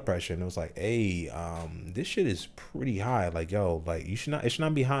my blood pressure, and it was like, hey, this shit is pretty high. Like, yo, like it should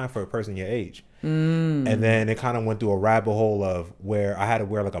not be high for a person your age. And then it kind of went through a rabbit hole of where I had to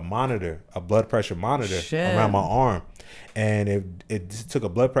wear like a blood pressure monitor around my arm. And it took a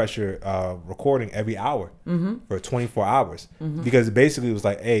blood pressure recording every hour for 24 hours. Because basically it was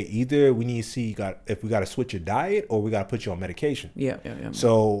like, hey, either we need to see if we got to switch your diet or we got to put you on medication. Yeah.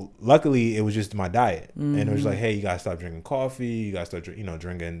 So luckily it was just my diet. And it was like, hey, you got to stop drinking coffee. You got to start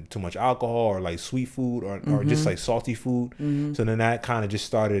drinking too much alcohol or like sweet food or just like salty food. So then that kind of just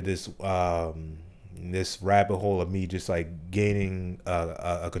started this rabbit hole of me just like gaining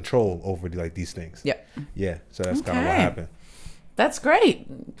a control over these things. Yeah. So that's kind of what happened. That's great.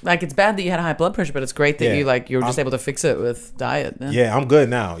 Like, it's bad that you had a high blood pressure, but it's great that you were just able to fix it with diet. Yeah, I'm good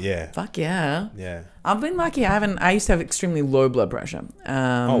now. Yeah. Fuck yeah. Yeah. I've been lucky. I used to have extremely low blood pressure.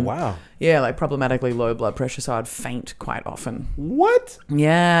 Oh, wow. Yeah, like problematically low blood pressure, so I'd faint quite often. What?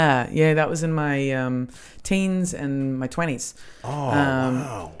 Yeah, that was in my teens and my 20s. Oh,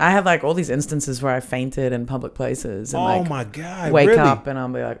 wow. I had like all these instances where I fainted in public places. And, my God. Wake really? up and I'll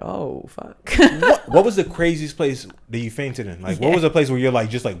be like, oh, fuck. What was the craziest place that you fainted in? Like, what was the place where you're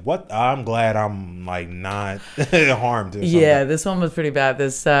like, just like, what? I'm glad I'm like not harmed or something. Yeah, this one was pretty bad.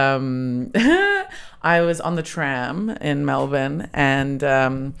 This, I was on the tram in Melbourne, and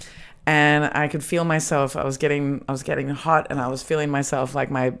I could feel myself. I was getting hot, and I was feeling myself like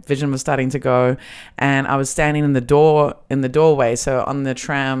my vision was starting to go, and I was standing in the doorway. So on the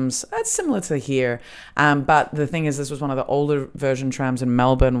trams, that's similar to here, but the thing is, this was one of the older version trams in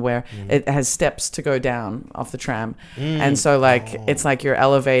Melbourne where it has steps to go down off the tram, and so it's like you're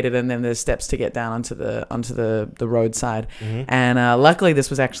elevated, and then there's steps to get down onto the roadside, and luckily this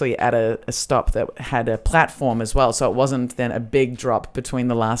was actually at a stop that had a platform as well, so it wasn't then a big drop between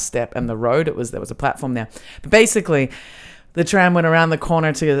the last step and the road. There was a platform there, but basically the tram went around the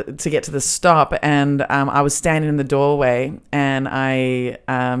corner to get to the stop, and I was standing in the doorway, and I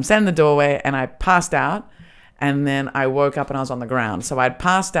passed out, and then I woke up and I was on the ground. So I'd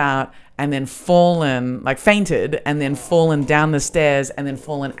passed out and then fainted, and then fallen down the stairs, and then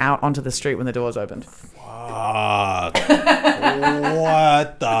fallen out onto the street when the doors opened. Fuck.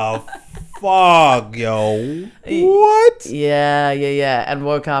 What the Fuck, yo. What? Yeah. And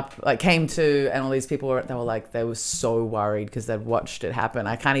woke up, like came to, and all these people they were so worried because they'd watched it happen.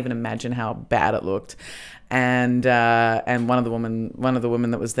 I can't even imagine how bad it looked. And one of the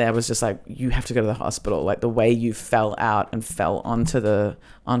women that was there was just like, you have to go to the hospital. Like the way you fell out and fell onto the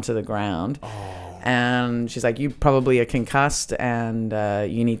ground. Oh. And she's like, you probably are concussed, and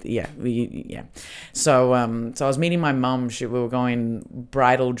you need, yeah. So I was meeting my mum. We were going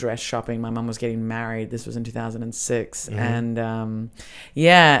bridal dress shopping. My mum was getting married. This was in 2006, and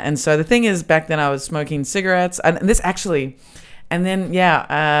and so the thing is, back then I was smoking cigarettes, and this actually. And then,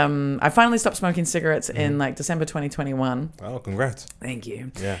 I finally stopped smoking cigarettes in like December 2021. Oh, congrats. Thank you.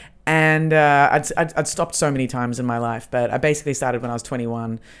 Yeah. And I'd stopped so many times in my life, but I basically started when I was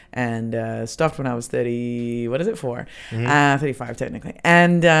 21 and stopped when I was 30. What is it for? 35 technically.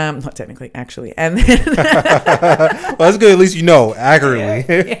 And not technically, actually. And then well, that's good. At least you know accurately.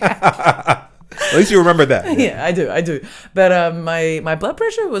 Yeah. At least you remember that. Yeah, I do. But my blood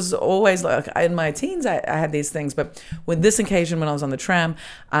pressure was always like, in my teens, I had these things. But with this occasion, when I was on the tram,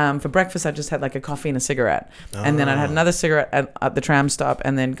 for breakfast, I just had like a coffee and a cigarette. And then I had another cigarette at the tram stop,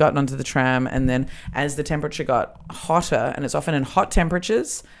 and then gotten onto the tram. And then as the temperature got hotter, and it's often in hot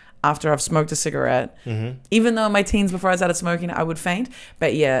temperatures, after I've smoked a cigarette, even though in my teens before I started smoking, I would faint.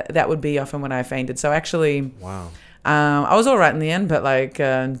 But yeah, that would be often when I fainted. So actually... Wow. I was all right in the end, but like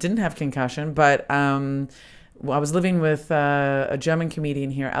didn't have concussion. But I was living with a German comedian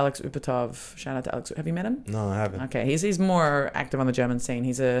here, Alex Upatov. Shout out to Alex. Have you met him? No, I haven't. Okay, he's more active on the German scene.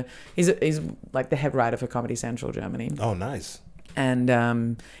 He's like the head writer for Comedy Central Germany. Oh, nice. And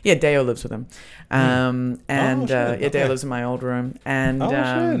Deo lives with him. Deo lives in my old room. And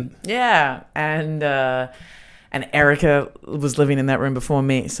and Erica was living in that room before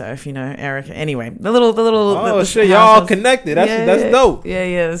me. So if you know Erica, anyway, the little. Oh shit, y'all all connected. That's dope.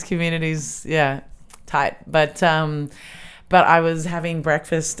 Yeah. This community's tight. But I was having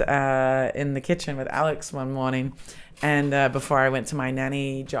breakfast in the kitchen with Alex one morning, and before I went to my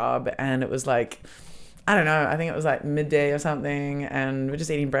nanny job, and it was like, I don't know, I think it was like midday or something, and we're just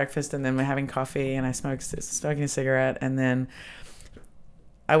eating breakfast, and then we're having coffee, and I smoking a cigarette, and then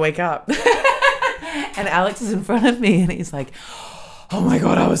I wake up. And Alex is in front of me, and he's like, oh my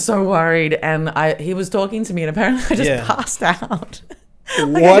God, I was so worried. And he was talking to me, and apparently I just passed out.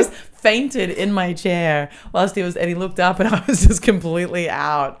 Like I just fainted in my chair whilst and he looked up, and I was just completely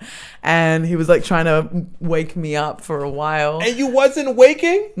out. And he was like trying to wake me up for a while. And you wasn't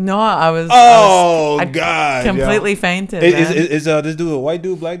waking? No, I was. God! Completely fainted. Is this dude a white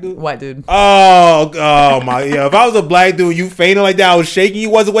dude, black dude? White dude. Oh my! Yeah, if I was a black dude, you fainted like that, I was shaking,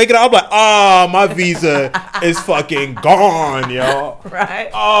 you wasn't waking up. I'm like, my visa is fucking gone, yo. Right.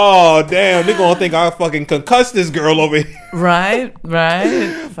 Oh damn! They gonna think I fucking concussed this girl over here. Right.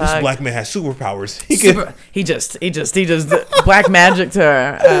 This black man has superpowers. He just black magicked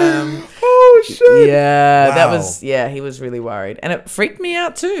her. Oh shit! Yeah, wow. That was he was really worried, and it freaked me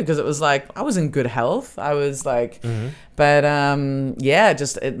out too because it was like I was in good health. I was like, but that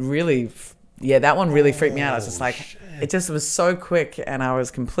one really freaked me out. I was just like, shit. It just was so quick, and I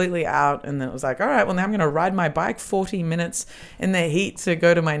was completely out. And then it was like, all right, well now I'm gonna ride my bike 40 minutes in the heat to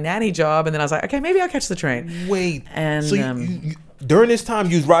go to my nanny job, and then I was like, okay, maybe I'll catch the train. Wait, and so you during this time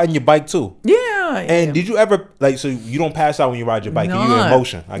you was riding your bike too? Yeah. And did you ever so you don't pass out when you ride your bike? No. You're in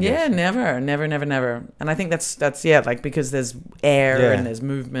motion, I guess. Yeah, never. And I think that's like because there's air and there's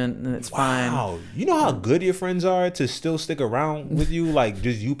movement and it's fine. Wow. You know how good your friends are to still stick around with you, like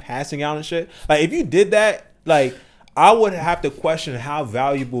just you passing out and shit. Like if you did that, like I would have to question how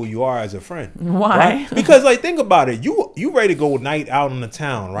valuable you are as a friend. Why? Right? Because like think about it. You ready to go night out in the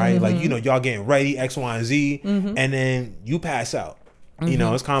town, right? Like y'all getting ready X, Y, and Z, and then you pass out. You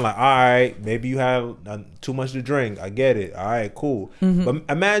know, it's kind of like, all right, maybe you have too much to drink. I get it. All right, cool. But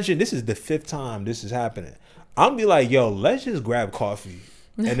imagine this is the 5th time this is happening. I'm be like, yo, let's just grab coffee,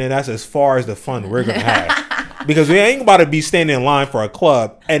 and then that's as far as the fun we're gonna have, because we ain't about to be standing in line for a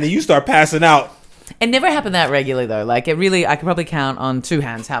club, and then you start passing out. It never happened that regularly though. Like I could probably count on 2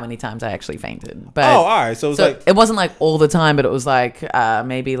 hands how many times I actually fainted. But all right. So it wasn't like all the time, but it was like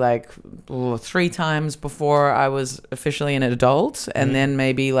maybe like 3 times before I was officially an adult, and then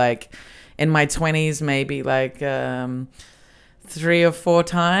maybe like in my 20s, maybe like 3 or 4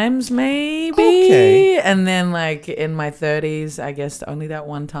 times, maybe. Okay. And then like in my 30s, I guess only that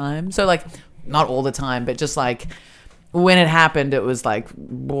 1 time. So like not all the time, but just like. When it happened, it was like,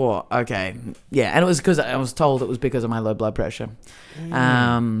 whoa, okay. Yeah, and it was because I was told it was because of my low blood pressure.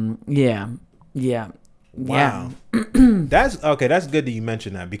 Yeah. Wow. That's okay. That's good that you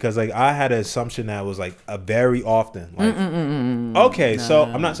mentioned that, because like I had an assumption that was like a very often. Like, okay, so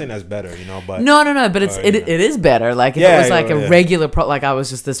I'm not saying that's better, but No, but it is better. Like if it was like a regular like I was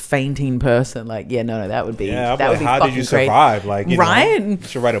just this fainting person. Like that would be that would be how fucking did you great. survive? Like right? You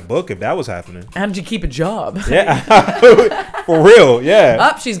should write a book if that was happening. How did you keep a job? Yeah, for real. Yeah.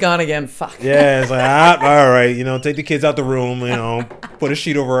 Up, she's gone again. Fuck. Yeah, it's like all right, take the kids out the room. Put a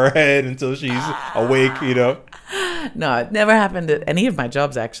sheet over her head until she's awake. No, it never happened at any of my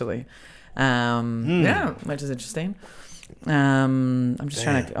jobs actually. Yeah, which is interesting. I'm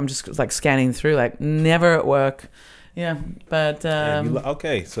just like scanning through, like never at work. Yeah, but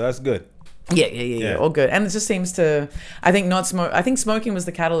okay, so that's good. Yeah, all good. And it just seems to, I think smoking was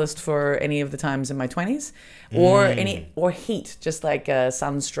the catalyst for any of the times in my 20s, or heat, just like a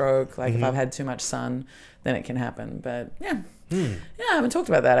sunstroke. Like if I've had too much sun, then it can happen. But yeah. Yeah, I haven't talked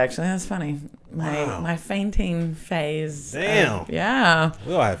about that actually. That's funny. My fainting phase. Damn. Yeah.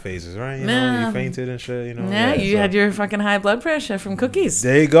 We all have phases, right? You fainted and shit. Yeah, you had your fucking high blood pressure from cookies.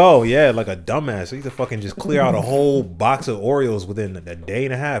 There you go. Yeah, like a dumbass. I used to fucking just clear out a whole box of Oreos within a day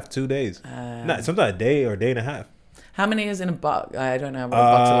and a half, 2 days. Sometimes a day or a day and a half. How many is in a box? I don't know what a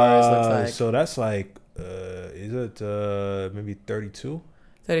box of Oreos looks like. So that's like, is it maybe 32?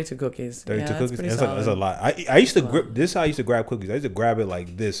 32 cookies. 32 cookies. That's a lot. I used to grip this. How I used to grab cookies. I used to grab it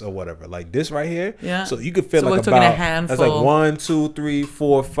like this or whatever, like this right here. Yeah. So you could fit we're like talking about a handful. That's like 1, 2, 3,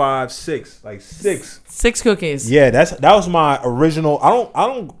 4, 5, 6. Like six. 6 cookies. Yeah, that was my original. I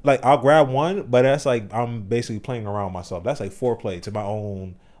don't like. I'll grab one, but that's like I'm basically playing around with myself. That's like foreplay to my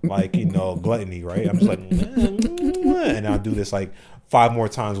own gluttony, right? I'm just like, and I'll do this like 5 more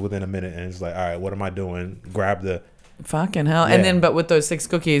times within a minute, and it's like, all right, what am I doing? Grab the. Fucking hell. Yeah. And then, but with those 6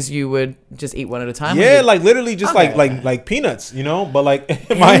 cookies, you would just eat one at a time? Yeah, like literally just like peanuts, but like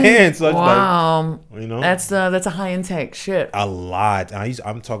in my hands. So wow. That's a high intake. Shit. A lot.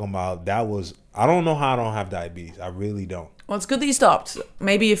 I'm talking about I don't know how I don't have diabetes. I really don't. Well, it's good that you stopped.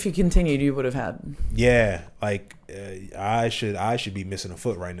 Maybe if you continued, you would have had. Yeah, like I should be missing a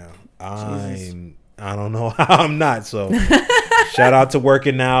foot right now. I don't know how I'm not. So shout out to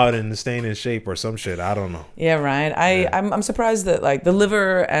working out and staying in shape or some shit. I don't know. Yeah, right. I'm surprised that like the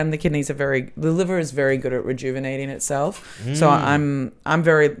liver and the kidneys the liver is very good at rejuvenating itself. So I'm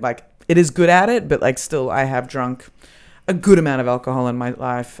very like, it is good at it, but like still I have drunk a good amount of alcohol in my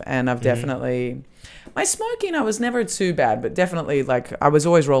life, and I've definitely, my smoking, I was never too bad, but definitely like I was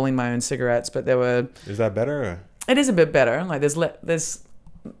always rolling my own cigarettes, but Is that better? Or? It is a bit better. Like there's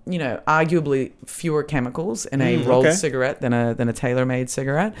arguably fewer chemicals in a rolled cigarette than a tailor-made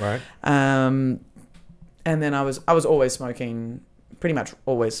cigarette. Right. And then I was always smoking, pretty much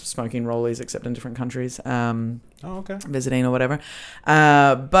always smoking rollies, except in different countries. Visiting or whatever.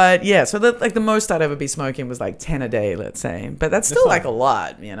 But yeah, so the most I'd ever be smoking was like 10 a day, let's say. But that's still like a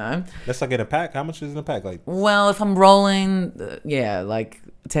lot, That's like in a pack. How much is in a pack? Like. Well, if I'm rolling, like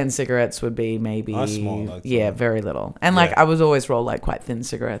 10 cigarettes would be maybe small, very little. And like I was always roll like quite thin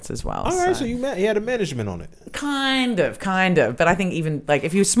cigarettes as well. All right, so you had a management on it. Kind of. But I think even like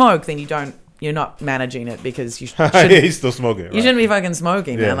if you smoke, then you're not managing it, because you he's still smoking. Right? You shouldn't be fucking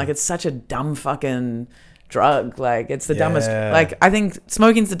smoking, man. Like it's such a dumb fucking drug. Like it's the dumbest. Like I think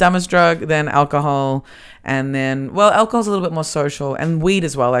smoking's the dumbest drug, then alcohol, and then alcohol's a little bit more social, and weed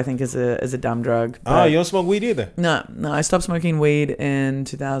as well. I think is a dumb drug. Oh, you don't smoke weed either? No. I stopped smoking weed in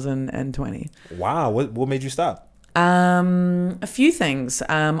 2020. Wow, what made you stop? A few things.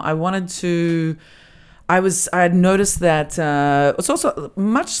 I had noticed that it's also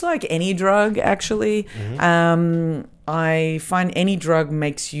much like any drug, actually. I find any drug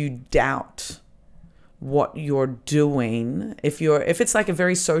makes you doubt what you're doing. If it's like a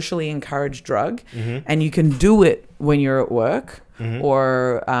very socially encouraged drug, and you can do it when you're at work,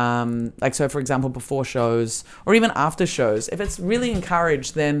 or like, so for example, before shows or even after shows, if it's really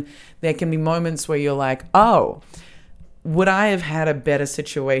encouraged, then there can be moments where you're like, oh, would I have had a better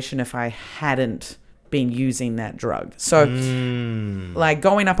situation if I hadn't been using that drug? So like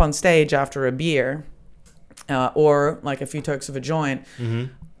going up on stage after a beer or like a few tokes of a joint,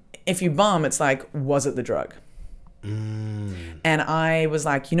 if you bum, it's like, was it the drug? And I was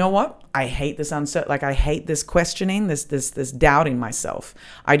like, you know what? I hate this I hate this questioning, this doubting myself.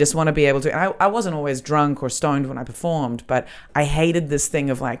 I just want to be able to, and I wasn't always drunk or stoned when I performed, but I hated this thing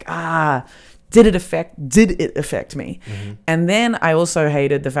of like, did it affect me? And then I also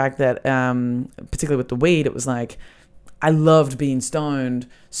hated the fact that, particularly with the weed, it was like, I loved being stoned.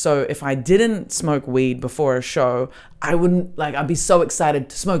 So if I didn't smoke weed before a show, I'd be so excited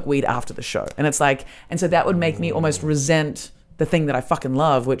to smoke weed after the show. And it's like, and so that would make me almost resent the thing that I fucking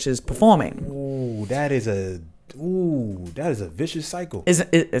love, which is performing. Ooh, that is a vicious cycle.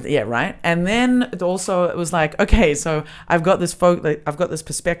 Yeah, right. And then it was like, okay, so I've got this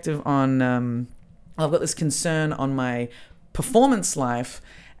perspective on, I've got this concern on my performance life.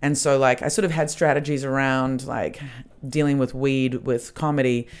 And so like I sort of had strategies around like dealing with weed with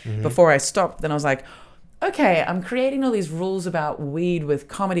comedy before I stopped. Then I was like, okay, I'm creating all these rules about weed with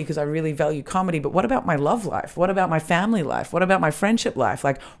comedy because I really value comedy, but what about my love life? What about my family life? What about my friendship life?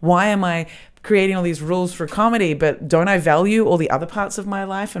 Like, why am I creating all these rules for comedy, but don't I value all the other parts of my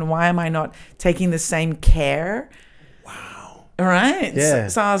life? And why am I not taking the same care? Right. Yeah.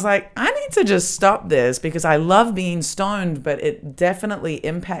 So I was like, I need to just stop this because I love being stoned, but it definitely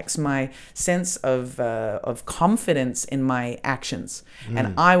impacts my sense of confidence in my actions.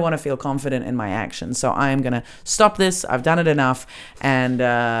 And I want to feel confident in my actions. So I am going to stop this. I've done it enough. And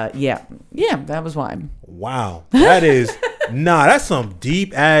yeah, that was why. Wow. That is, that's some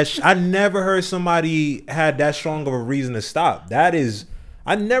deep ass. I never heard somebody had that strong of a reason to stop. That is,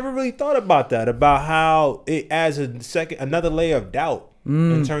 I never really thought about that, about how it adds another layer of doubt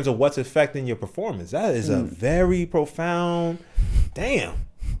in terms of what's affecting your performance. That is a very profound, damn.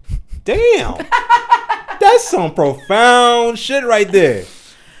 That's some profound shit right there.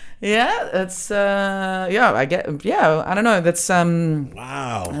 Yeah, that's I don't know. That's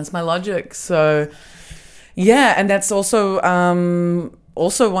wow. That's my logic. So yeah, and that's also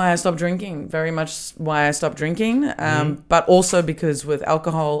why I stopped drinking, very much why I stopped drinking, but also because with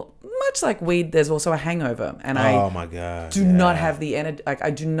alcohol, much like weed, there's also a hangover. And oh my God, do not have the energy. Like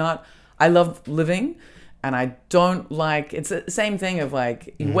I love living and I don't like, it's the same thing of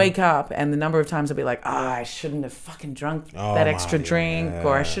like, you wake up and the number of times I'll be like, I shouldn't have fucking drunk that extra drink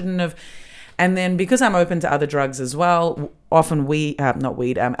or I shouldn't have. And then because I'm open to other drugs as well, often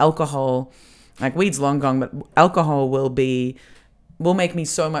alcohol, like weed's long gone, but alcohol will make me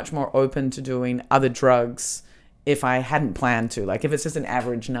so much more open to doing other drugs if I hadn't planned to. Like if it's just an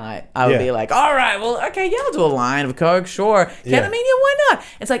average night, I would be like, all right, well, okay, yeah, I'll do a line of Coke, sure. Ketamine, yeah, why not?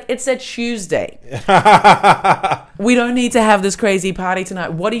 It's like, it's a Tuesday. We don't need to have this crazy party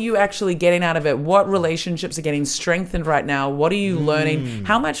tonight. What are you actually getting out of it? What relationships are getting strengthened right now? What are you learning?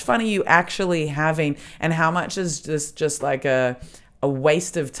 How much fun are you actually having? And how much is this just like a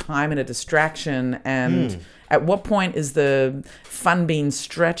waste of time and a distraction? And at what point is the fun being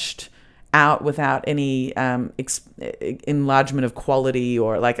stretched out without any enlargement of quality,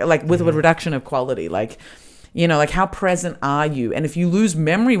 or like with a reduction of quality? Like, you know, like how present are you? And if you lose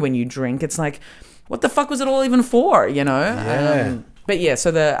memory when you drink, it's like, what the fuck was it all even for? You know? Yeah. But yeah,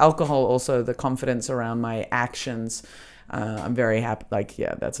 so the alcohol, also the confidence around my actions, I'm very happy. Like,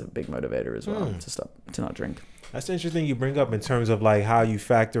 yeah, that's a big motivator as well to not drink. That's interesting you bring up in terms of like how you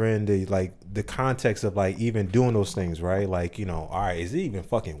factor in the context of like even doing those things, right? Like, you know, all right, is it even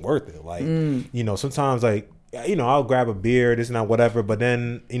fucking worth it? Like, you know, sometimes like, you know, I'll grab a beer, this and that, whatever. But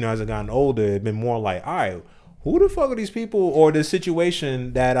then, you know, as I've gotten older, it's been more like, all right, who the fuck are these people or the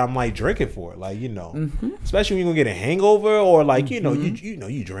situation that I'm like drinking for? Like, you know, especially when you're gonna get a hangover or like, you know,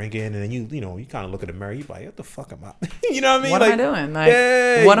 you drinking and then you know, you kind of look at the mirror, you like, what the fuck am I? You know what I mean? What am I doing?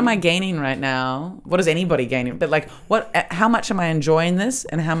 Like, what am I gaining right now? What is anybody gaining? But like, how much am I enjoying this?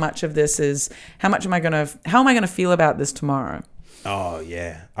 And how much of this is, how am I gonna feel about this tomorrow? Oh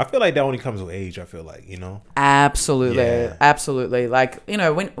yeah, I feel like that only comes with age. I feel like, you know. Absolutely. Like, you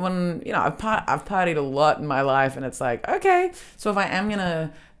know, when you know, I've partied a lot in my life, and it's like, okay, so if I am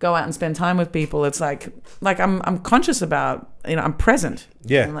gonna go out and spend time with people, it's like I'm conscious about, you know, I'm present.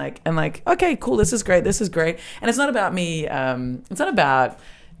 Yeah. And like, okay, cool, this is great, and it's not about me. It's not about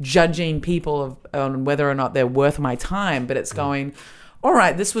judging people on whether or not they're worth my time, but it's going, all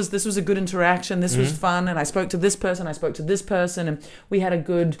right, this was a good interaction. This was fun, and I spoke to this person. And we had a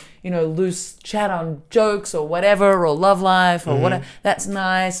good, you know, loose chat on jokes or whatever, or love life or whatever. That's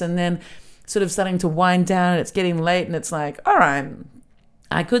nice. And then sort of starting to wind down, and it's getting late, and it's like, all right,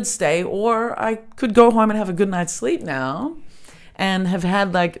 I could stay, or I could go home and have a good night's sleep now, and have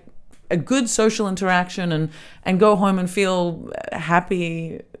had like a good social interaction and go home and feel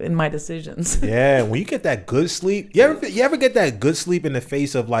happy in my decisions. Yeah, when you get that good sleep, you ever get that good sleep in the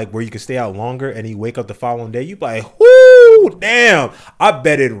face of like where you can stay out longer and you wake up the following day, you be like, whoo, damn, I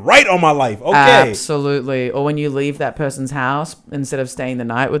betted right on my life. Okay. Absolutely. Or when you leave that person's house instead of staying the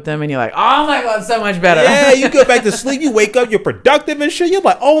night with them and you're like, oh my God, so much better. Yeah, you go back to sleep, you wake up, you're productive and shit. You're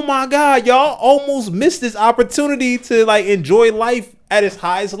like, oh my God, y'all almost missed this opportunity to like enjoy life at its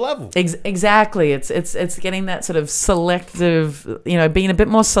highest level. Exactly. It's getting that sort of selective, you know, being a bit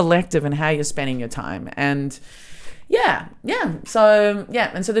more selective in how you're spending your time. And yeah. So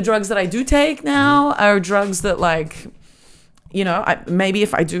the drugs that I do take now are drugs that, like, you know, maybe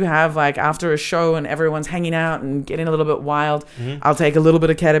if I do have like after a show and everyone's hanging out and getting a little bit wild, I'll take a little bit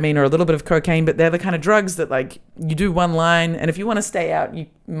of ketamine or a little bit of cocaine. But they're the kind of drugs that like you do one line, and if you want to stay out, you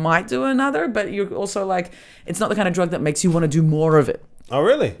might do another. But you're also like, it's not the kind of drug that makes you want to do more of it. Oh,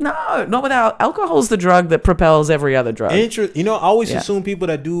 really? No, not without alcohol's the drug that propels every other drug. You know, I always assume people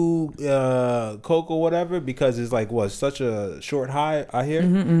that do coke or whatever, because it's like such a short high. I hear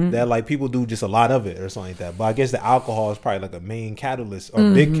that like people do just a lot of it or something like that. But I guess the alcohol is probably like a main catalyst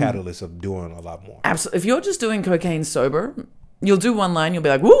or big catalyst of doing a lot more. Absolutely. If you're just doing cocaine sober, you'll do one line, you'll be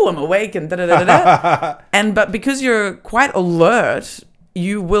like, "Woo, I'm awake," and da da da da. But because you're quite alert,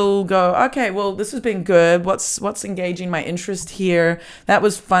 you will go, okay, well, this has been good. What's engaging my interest here? That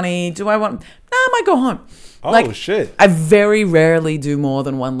was funny. Do I want... No, I might go home. Oh, shit. I very rarely do more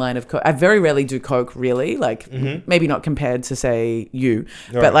than one line of coke. I very rarely do coke, really. Like, maybe not compared to, say, you.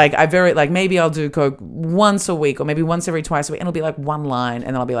 Right. But, like, maybe I'll do coke once a week or maybe once every twice a week. And it'll be, like, one line.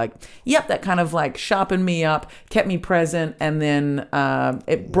 And then I'll be like, yep, that kind of, like, sharpened me up, kept me present. And then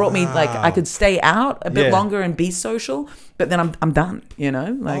it brought me, like, I could stay out a bit longer and be social. But then I'm done, you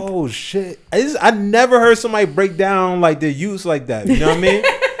know? Like, oh, shit. I never heard somebody break down, like, their use like that. You know what I mean?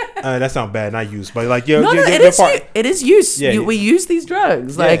 That sounds bad, not use, but like it is use. Yeah, we use these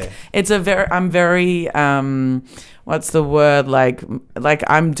drugs. Like I'm very what's the word? Like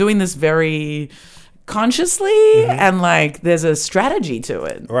I'm doing this very consciously, and like there's a strategy to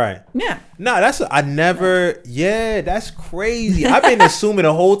it. Right. Yeah. No, that's crazy. I've been assuming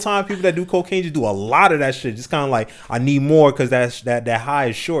the whole time people that do cocaine just do a lot of that shit. Just kind of like, I need more because that high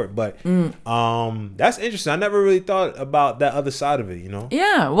is short. But that's interesting. I never really thought about that other side of it, you know?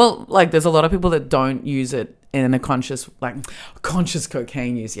 Yeah. Well, like there's a lot of people that don't use it in a conscious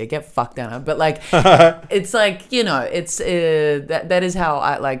cocaine use. Yeah, get fucked down. But like, it's like, you know, it's that is how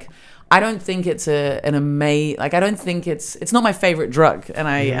I don't think it's I don't think it's not my favorite drug, and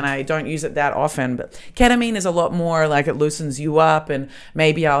I don't use it that often. But ketamine is a lot more like, it loosens you up, and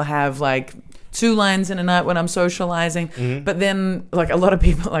maybe I'll have like 2 lines in a night when I'm socializing. But then like a lot of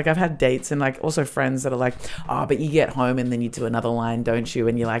people, like I've had dates and like also friends that are like, oh, but you get home and then you do another line, don't you?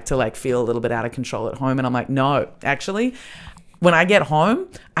 And you like to like feel a little bit out of control at home. And I'm like, no, actually, when I get home,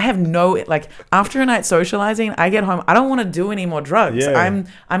 I have after a night socializing, I get home, I don't want to do any more drugs. Yeah.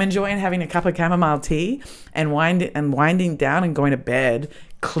 I'm enjoying having a cup of chamomile tea and winding down and going to bed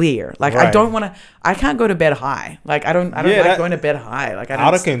clear. Like, right. I can't go to bed high. Like, I don't like going to bed high. Like,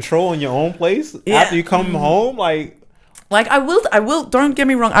 out of control in your own place after you come home, Like I will, don't get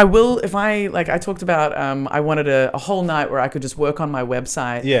me wrong, I will, if I talked about, I wanted a whole night where I could just work on my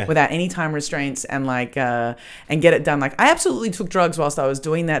website without any time restraints and and get it done. Like, I absolutely took drugs whilst I was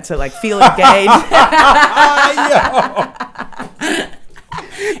doing that to like feel engaged.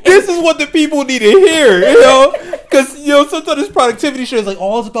 This is what the people need to hear, you know? Because, you know, sometimes this productivity shit is like,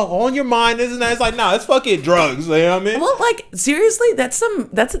 it's about all in your mind, this and that. It's like, nah, it's fucking drugs, you know what I mean? Well, like, seriously,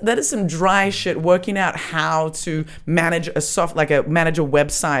 that is some dry shit, working out how to manage manage a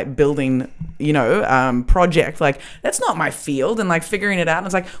website building, you know, project. Like, that's not my field, and like figuring it out. And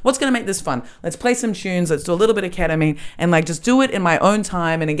it's like, what's going to make this fun? Let's play some tunes, let's do a little bit of ketamine, and like just do it in my own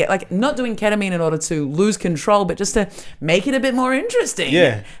time, and then get like, not doing ketamine in order to lose control, but just to make it a bit more interesting.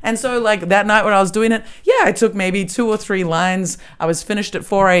 Yeah. And so like that night when I was doing it, I took maybe 2 or 3 lines. I was finished at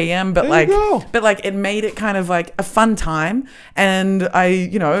 4 a.m. But it made it kind of like a fun time. And I,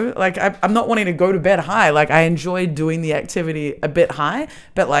 you know, like I'm not wanting to go to bed high. Like, I enjoyed doing the activity a bit high,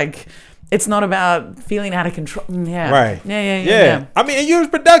 but like, it's not about feeling out of control. Yeah. Right. Yeah. I mean, and you was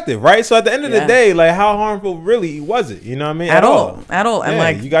productive, right? So at the end of the day, like, how harmful really was it? You know what I mean? At all. And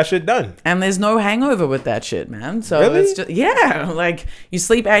like, you got shit done. And there's no hangover with that shit, man. So really? It's just, like, you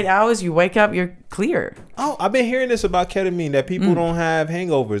sleep 8 hours, you wake up, you're clear. Oh, I've been hearing this about ketamine, that people don't have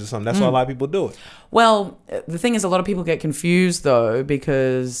hangovers or something. That's why a lot of people do it. Well, the thing is, a lot of people get confused though,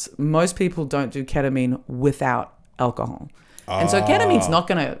 because most people don't do ketamine without alcohol. And so ketamine's not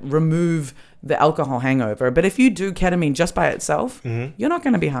going to remove the alcohol hangover. But if you do ketamine just by itself, you're not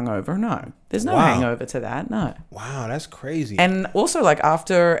going to be hungover. No, there's no hangover to that. No. Wow, that's crazy. And also, like,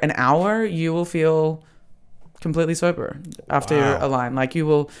 after an hour, you will feel completely sober after a line. Like, you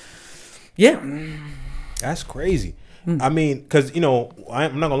will, That's crazy. I mean, because, you know,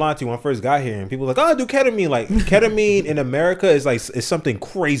 I'm not gonna lie to you, when I first got here and people were like, oh, I do ketamine. Like, ketamine in America is like, it's something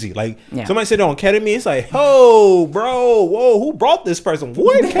crazy. Like, somebody said on ketamine, it's like, oh, bro, whoa, who brought this person?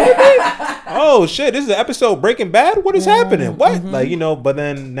 What, ketamine? Oh shit, this is an episode Breaking Bad? What is happening? What? Like, you know, but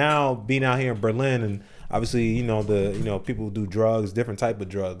then now being out here in Berlin, and obviously, you know, people who do drugs, different type of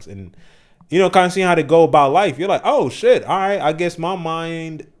drugs, and, you know, kind of seeing how they go about life, you're like, oh shit, all right, I guess my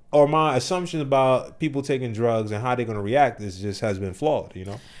mind or my assumption about people taking drugs and how they're going to react has been flawed, you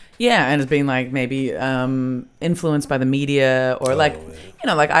know? Yeah, and it's been like maybe influenced by the media or like, you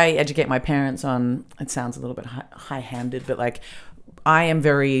know, like I educate my parents on, it sounds a little bit high-handed, but like I am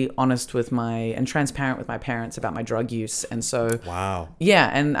very honest with and transparent with my parents about my drug use. And so, wow. Yeah.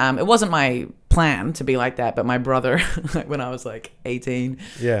 And it wasn't my plan to be like that, but my brother, when I was like 18,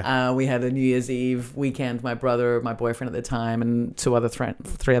 we had a New Year's Eve weekend, my brother, my boyfriend at the time, and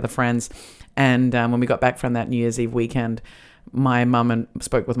three other friends. And when we got back from that New Year's Eve weekend, my mum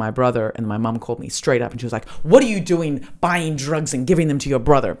spoke with my brother, and my mum called me straight up and she was like, "What are you doing buying drugs and giving them to your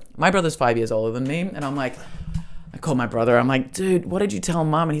brother?" My brother's 5 years older than me. And I'm like, I called my brother. I'm like, "Dude, what did you tell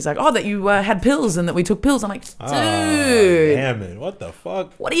mom?" And he's like, "Oh, that you had pills and that we took pills." I'm like, "Dude, damn it, what the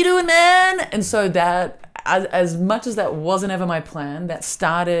fuck? What are you doing, man?" And so that, as much as that wasn't ever my plan, that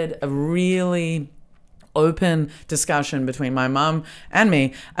started a really open discussion between my mum and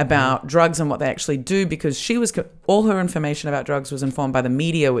me about drugs and what they actually do, because all her information about drugs was informed by the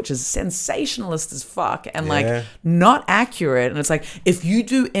media, which is sensationalist as fuck and like not accurate. And it's like, if you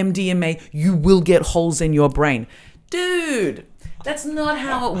do MDMA, you will get holes in your brain. Dude, that's not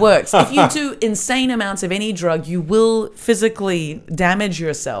how it works. If you do insane amounts of any drug, you will physically damage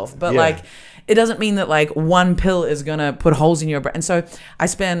yourself. But like, it doesn't mean that like one pill is gonna put holes in your brain. And so I've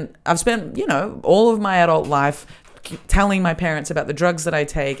spent, you know, all of my adult life telling my parents about the drugs that I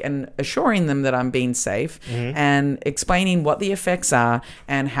take and assuring them that I'm being safe and explaining what the effects are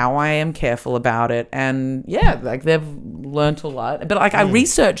and how I am careful about it. And like they've learned a lot. But like I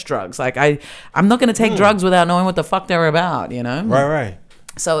research drugs. Like I'm not gonna take drugs without knowing what the fuck they're about, you know? Right.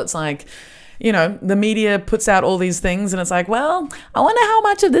 So it's like, you know, the media puts out all these things and it's like, well, I wonder how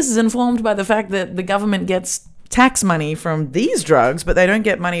much of this is informed by the fact that the government gets tax money from these drugs, but they don't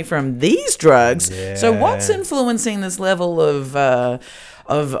get money from these drugs. Yeah. So what's influencing this level of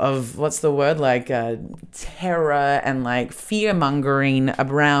what's the word, like terror and like fear mongering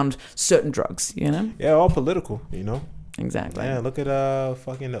around certain drugs, you know? Yeah, all political, you know? Exactly. Yeah, look at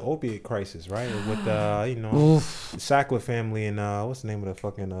fucking the opiate crisis, right? With you know, the Sackler family and what's the name of the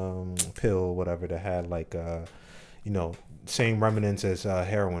fucking pill or whatever that had like you know, same remnants as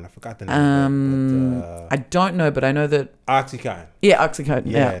heroin. I forgot the name of it. But, I don't know, but I know that Oxycontin. Yeah, Oxycontin.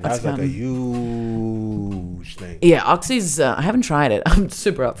 Yeah, that's like a huge thing. Yeah, Oxy's. I haven't tried it. I'm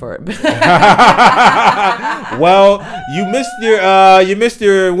super up for it. Well, you missed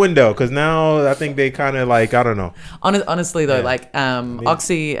your window, because now I think they kind of like, I don't know. Honestly though, like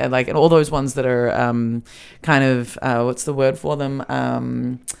Oxy and like and all those ones that are kind of what's the word for them?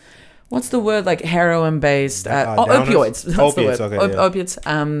 What's the word, like heroin based? Opioids. That's the word. Okay, opiates.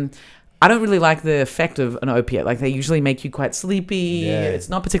 I don't really like the effect of an opiate. Like they usually make you quite sleepy. Yeah. It's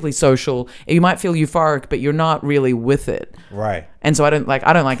not particularly social. You might feel euphoric, but you're not really with it. Right. And so I don't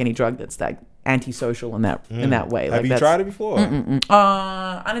like any drug that's like antisocial in that way. Have you tried it before?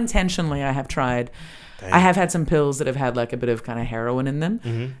 Unintentionally, I have tried. Dang. I have had some pills that have had like a bit of kind of heroin in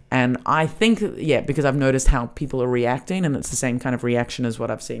them. And I think, because I've noticed how people are reacting, and it's the same kind of reaction as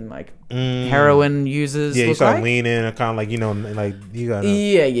what I've seen like heroin users you look start like. Leaning and kind of like, you know, like you gotta...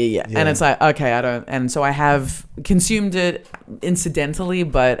 Yeah. And it's like, okay, I don't... And so I have consumed it incidentally,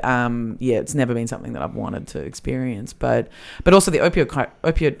 but it's never been something that I've wanted to experience. But also the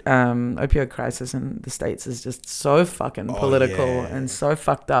opioid crisis in the States is just so fucking political and so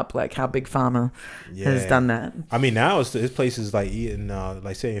fucked up, like how Big Pharma has done that. I mean, now it's places like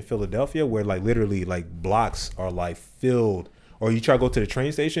like say in Philadelphia where like literally like blocks are like filled, or you try to go to the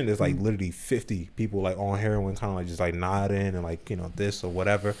train station, there's like literally 50 people like on heroin, kind of like just like nodding and like, you know, this or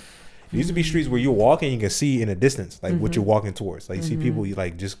whatever. There used to be streets where you're walking, you can see in a distance like what you're walking towards. Like you see people,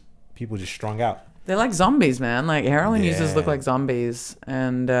 people just strung out. They're like zombies, man. Like heroin users look like zombies,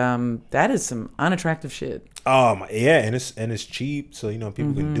 and that is some unattractive shit. And it's cheap, so you know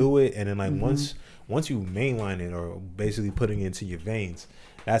people can do it, and then like once you mainline it or basically putting it into your veins,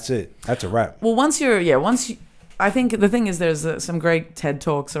 that's it. That's a wrap. Well, I think the thing is there's some great TED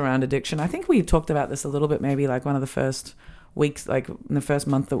Talks around addiction. I think we talked about this a little bit, maybe like one of the first weeks, like in the first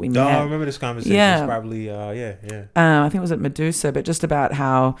month that we met. I remember this conversation. Yeah. It's probably, I think it was at Medusa, but just about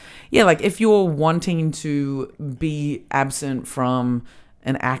how, like if you're wanting to be absent from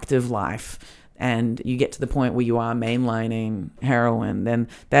an active life, and you get to the point where you are mainlining heroin, then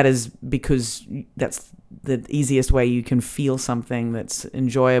that is because that's the easiest way you can feel something that's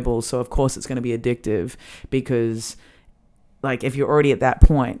enjoyable. So of course it's going to be addictive, because like if you're already at that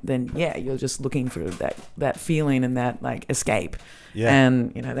point, then you're just looking for that feeling and that like escape. Yeah.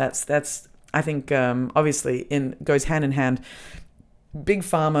 And you know, that's I think obviously goes hand in hand big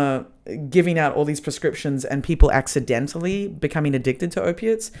pharma giving out all these prescriptions and people accidentally becoming addicted to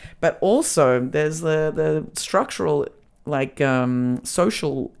opiates, but also there's the structural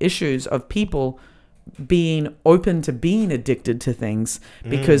social issues of people being open to being addicted to things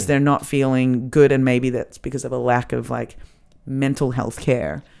because they're not feeling good, and maybe that's because of a lack of like mental health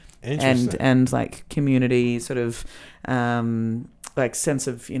care and like community sort of like sense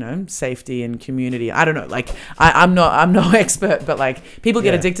of, you know, safety and community. I don't know, like I'm no expert, but like people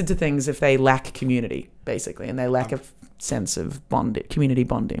get addicted to things if they lack community basically, and they lack a sense of community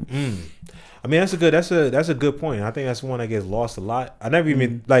bonding. I mean, that's a good point. I think that's one that gets lost a lot. I never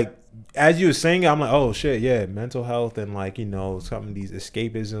even like, as you were saying it, I'm like, oh shit, yeah, mental health and like, you know, some of these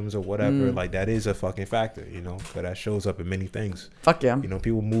escapisms or whatever, like that is a fucking factor, you know, because that shows up in many things. Fuck yeah. You know,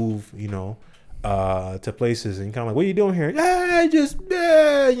 people move, you know, to places and kind of like, what are you doing here?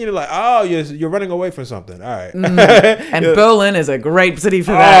 You know, like, oh, you're running away from something. All right. And Berlin is a great city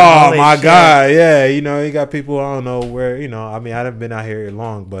for that. Oh my God, yeah. You know, you got people, I don't know where, you know, I mean, I haven't been out here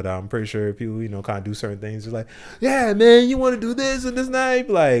long, but I'm pretty sure people, you know, kind of do certain things. It's like, yeah, man, you want to do this and this night?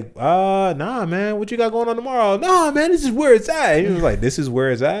 Like, nah, man, what you got going on tomorrow? Nah, man, this is where it's at. And it was like, this is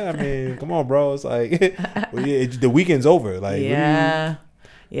where it's at? I mean, come on, bro. It's like, the weekend's over. Like, yeah.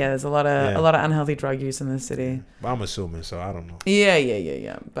 Yeah, there's a lot of unhealthy drug use in the city. I'm assuming, so I don't know.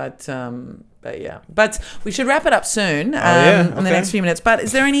 Yeah. But we should wrap it up soon. Okay. In the next few minutes. But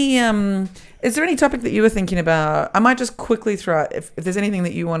is there any topic that you were thinking about? I might just quickly throw out if there's anything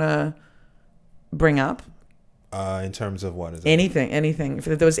that you want to bring up. In terms of what is it? Anything. If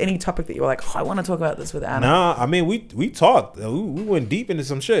there was any topic that you were like, oh, I want to talk about this with Anna. Nah, I mean, we talked. We went deep into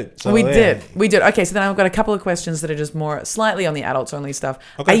some shit. So, we did. Okay, so then I've got a couple of questions that are just more slightly on the adults only stuff.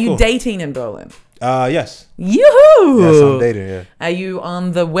 Okay, are you cool. dating in Berlin? Yes. Yoo-hoo! Yes, I'm dating, yeah. Are you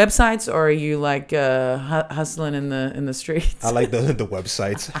on the websites or are you like hustling in the streets? I like the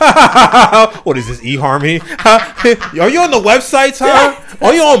websites. What is this, eHarmony? Are you on the websites, huh?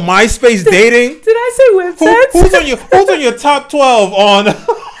 Are you on MySpace dating? Did I say websites? Who's on your top 12 on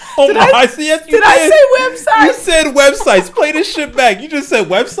MySpace? Yes, did I say websites? You said websites. Play this shit back. You just said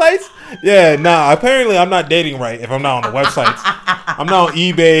websites? Yeah, nah, apparently I'm not dating right if I'm not on the websites. I'm not on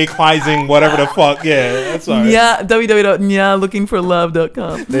eBay, Kleising, whatever the fuck. Yeah, that's all right. Yeah,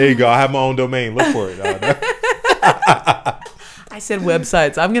 www.nyaLookingForLove.com. There you go. I have my own domain. Look for it. I said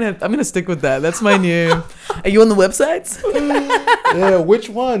websites. I'm gonna stick with that. That's my new. Are you on the websites? Yeah, which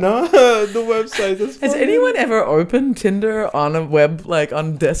one? Huh? The websites. Has anyone ever opened Tinder on a web, like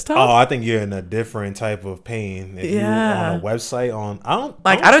on desktop? Oh, I think you're in a different type of pain. If you're on a website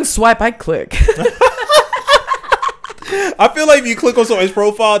I don't swipe. I click. I feel like if you click on someone's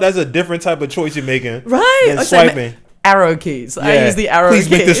profile, that's a different type of choice you're making. Right. Than swiping. Arrow keys. Yeah. I use the arrow keys.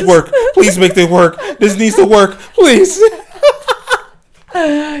 Please make this work. Please make this work. This needs to work. Please.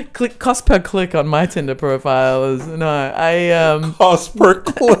 Click cost per click on my Tinder profile is cost per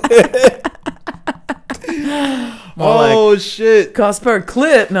click. Shit. Cost per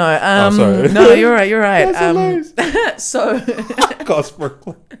click. No. Sorry. No, you're right. That's so cost per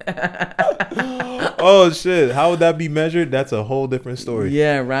click. Oh shit. How would that be measured? That's a whole different story.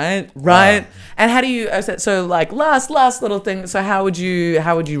 Yeah, right. And how do you so like last little thing, so how would you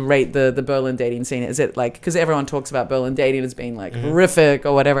rate the Berlin dating scene? Is it like, because everyone talks about Berlin dating as being like horrific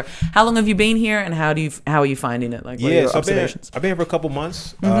or whatever. How long have you been here, and how are you finding it? Like, what are your observations? I've been here for a couple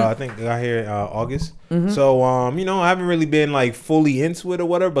months. I think I got here August. So you know, I haven't really been like fully into it or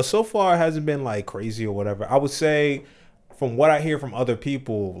whatever, but so far it hasn't been like crazy or whatever. I would say, from what I hear from other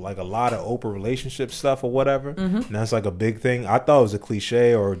people, like a lot of open relationship stuff or whatever, and that's like a big thing. I thought it was a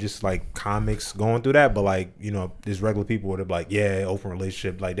cliche or just like comics going through that, but like, you know, there's regular people would have like, yeah, open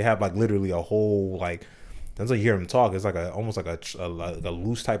relationship, like they have like literally a whole like, that's like you hear them talk, it's like almost like a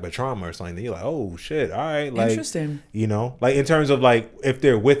loose type of trauma or something. You're like, oh shit, all right, like, interesting. You know, like in terms of like if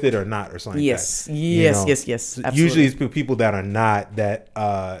they're with it or not or something. Yes, like that, yes. Absolutely. Usually it's people that are not, that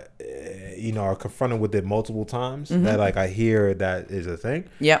you know, are confronted with it multiple times, that like I hear that is a thing.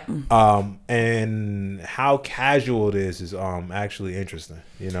 Yep. And how casual it is actually interesting,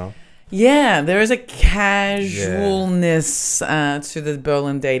 you know. Yeah, there is a casualness to the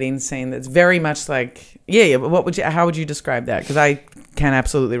Berlin dating scene that's very much like, how would you describe that? Because I can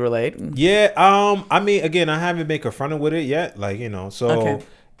absolutely relate. Yeah, I mean, again, I haven't been confronted with it yet, like, you know, so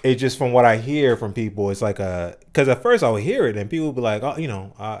It's just from what I hear from people, it's like because at first I would hear it and people would be like, oh,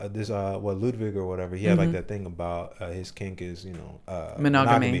 this what Ludwig or whatever, he had like that thing about his kink is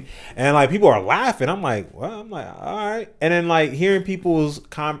monogamy, and like people are laughing. I'm like, well, I'm like, all right, and then like hearing people's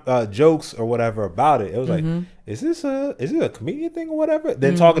jokes or whatever about it, it was like, is it a comedian thing or whatever?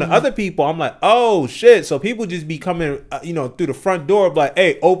 Then talking to other people, I'm like, oh shit, so people just be coming through the front door, like,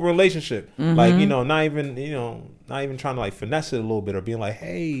 hey, open relationship, like not even trying to like finesse it a little bit or being like,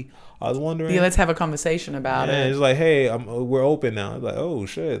 hey, I was wondering. Yeah, let's have a conversation about it. It's like, hey, we're open now. It's like, oh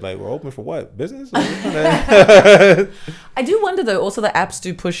shit, like we're open for what? Business? I do wonder though. Also, the apps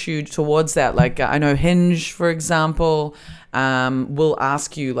do push you towards that. Like I know Hinge, for example, will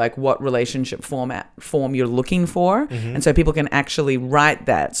ask you like what relationship form you're looking for, and so people can actually write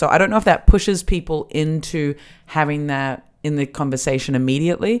that. So I don't know if that pushes people into having that in the conversation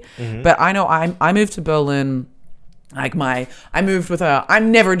immediately. But I know I moved to Berlin. Like I moved with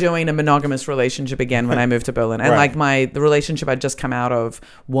I'm never doing a monogamous relationship again when I moved to Berlin. And like the relationship I'd just come out of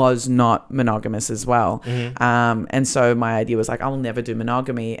was not monogamous as well. And so my idea was like, I'll never do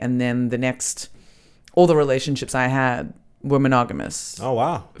monogamy. And then all the relationships I had were monogamous. Oh,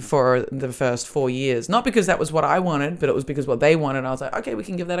 wow. For the first 4 years. Not because that was what I wanted, but it was because what they wanted. I was like, okay, we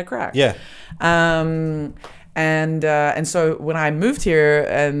can give that a crack. Yeah. And so when I moved here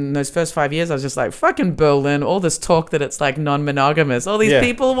and those first 5 years, I was just like, fucking Berlin, all this talk that it's like non-monogamous. All these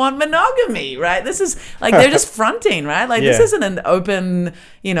people want monogamy, right? This is like, they're just fronting, right? Like this isn't an open,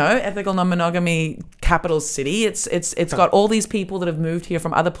 ethical non-monogamy capital city. It's got all these people that have moved here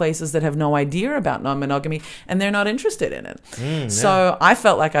from other places that have no idea about non-monogamy and they're not interested in it. So I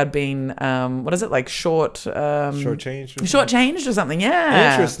felt like I'd been, shortchanged or something.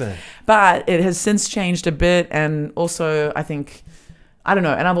 Yeah. Interesting. But it has since changed a bit. And also, I think, I don't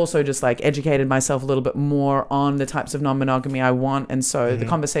know. And I've also just like educated myself a little bit more on the types of non-monogamy I want. And so the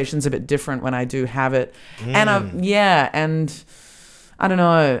conversation's a bit different when I do have it. And and I don't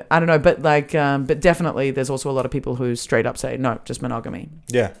know. But like, but definitely there's also a lot of people who straight up say, no, just monogamy.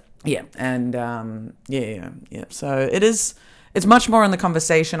 Yeah. Yeah. And yeah. So it's much more in the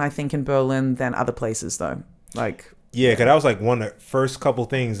conversation, I think, in Berlin than other places though. Like, yeah, because that was like one of the first couple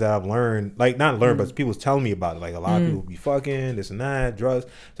things that I've learned, like not learned, but people was telling me about it. Like a lot of people be fucking this and that, drugs.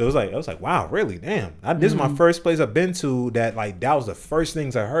 So I was like, wow, really? Damn. This is my first place I've been to that was the first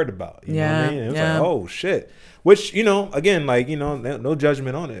things I heard about. You know what I mean? And it was like, oh shit. Which, again, like, no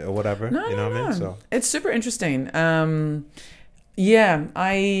judgment on it or whatever. No, you know what I mean? So it's super interesting. How do I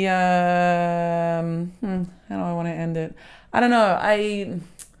want to end it? I don't know.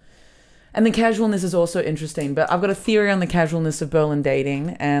 And the casualness is also interesting, but I've got a theory on the casualness of Berlin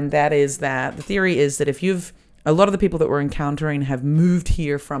dating, and that is that the theory is that a lot of the people that we're encountering have moved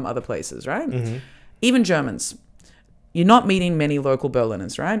here from other places, right? Even Germans. You're not meeting many local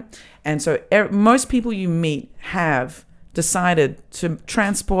Berliners, right? And so most people you meet have decided to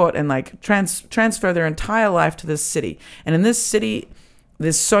transport and like transfer their entire life to this city. And in this city,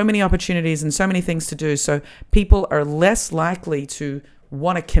 there's so many opportunities and so many things to do. So people are less likely to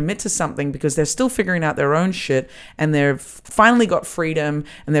want to commit to something because they're still figuring out their own shit and they've finally got freedom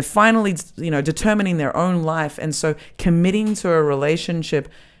and they're finally, determining their own life. And so committing to a relationship,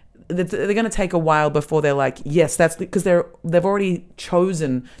 they're going to take a while before they're like, yes, that's because they've already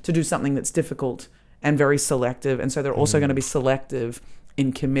chosen to do something that's difficult and very selective. And so they're also going to be selective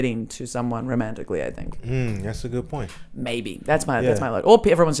in committing to someone romantically, I think. That's a good point. Maybe. That's my look. Or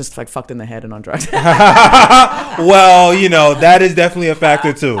everyone's just like fucked in the head and on drugs. Well, that is definitely a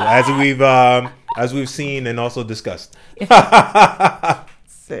factor too, as we've seen and also discussed.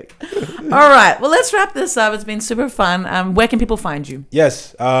 Sick. All right. Well, let's wrap this up. It's been super fun. Where can people find you?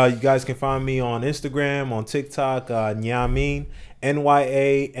 Yes. You guys can find me on Instagram, on TikTok, Nya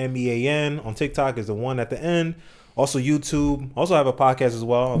Yeanafehn, Nyamean. On TikTok is the one at the end. Also YouTube. Also have a podcast as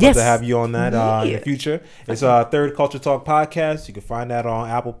well. I'd love to have you on that in the future. It's Third Culture Talk Podcast. You can find that on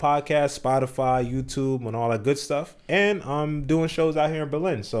Apple Podcasts, Spotify, YouTube, and all that good stuff. And I'm doing shows out here in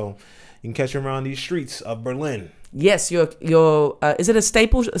Berlin, so you can catch them around these streets of Berlin. Yes, your is it a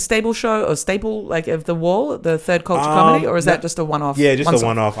stable show or staple like of the wall, the Third Culture Comedy, or is that just a one-off? Yeah, just a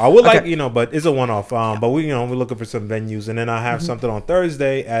one-off. I would but it's a one-off. But we're looking for some venues, and then I have something on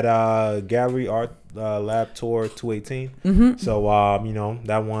Thursday at Gallery Art Lab Tour 218. So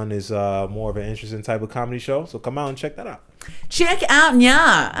that one is more of an interesting type of comedy show. So come out and check that out. Check out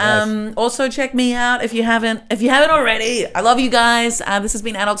Nya. Also check me out if you haven't already. I love you guys. This has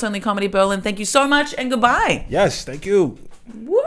been Adults Only Comedy Berlin. Thank you so much and goodbye. Yes, thank you. Woo.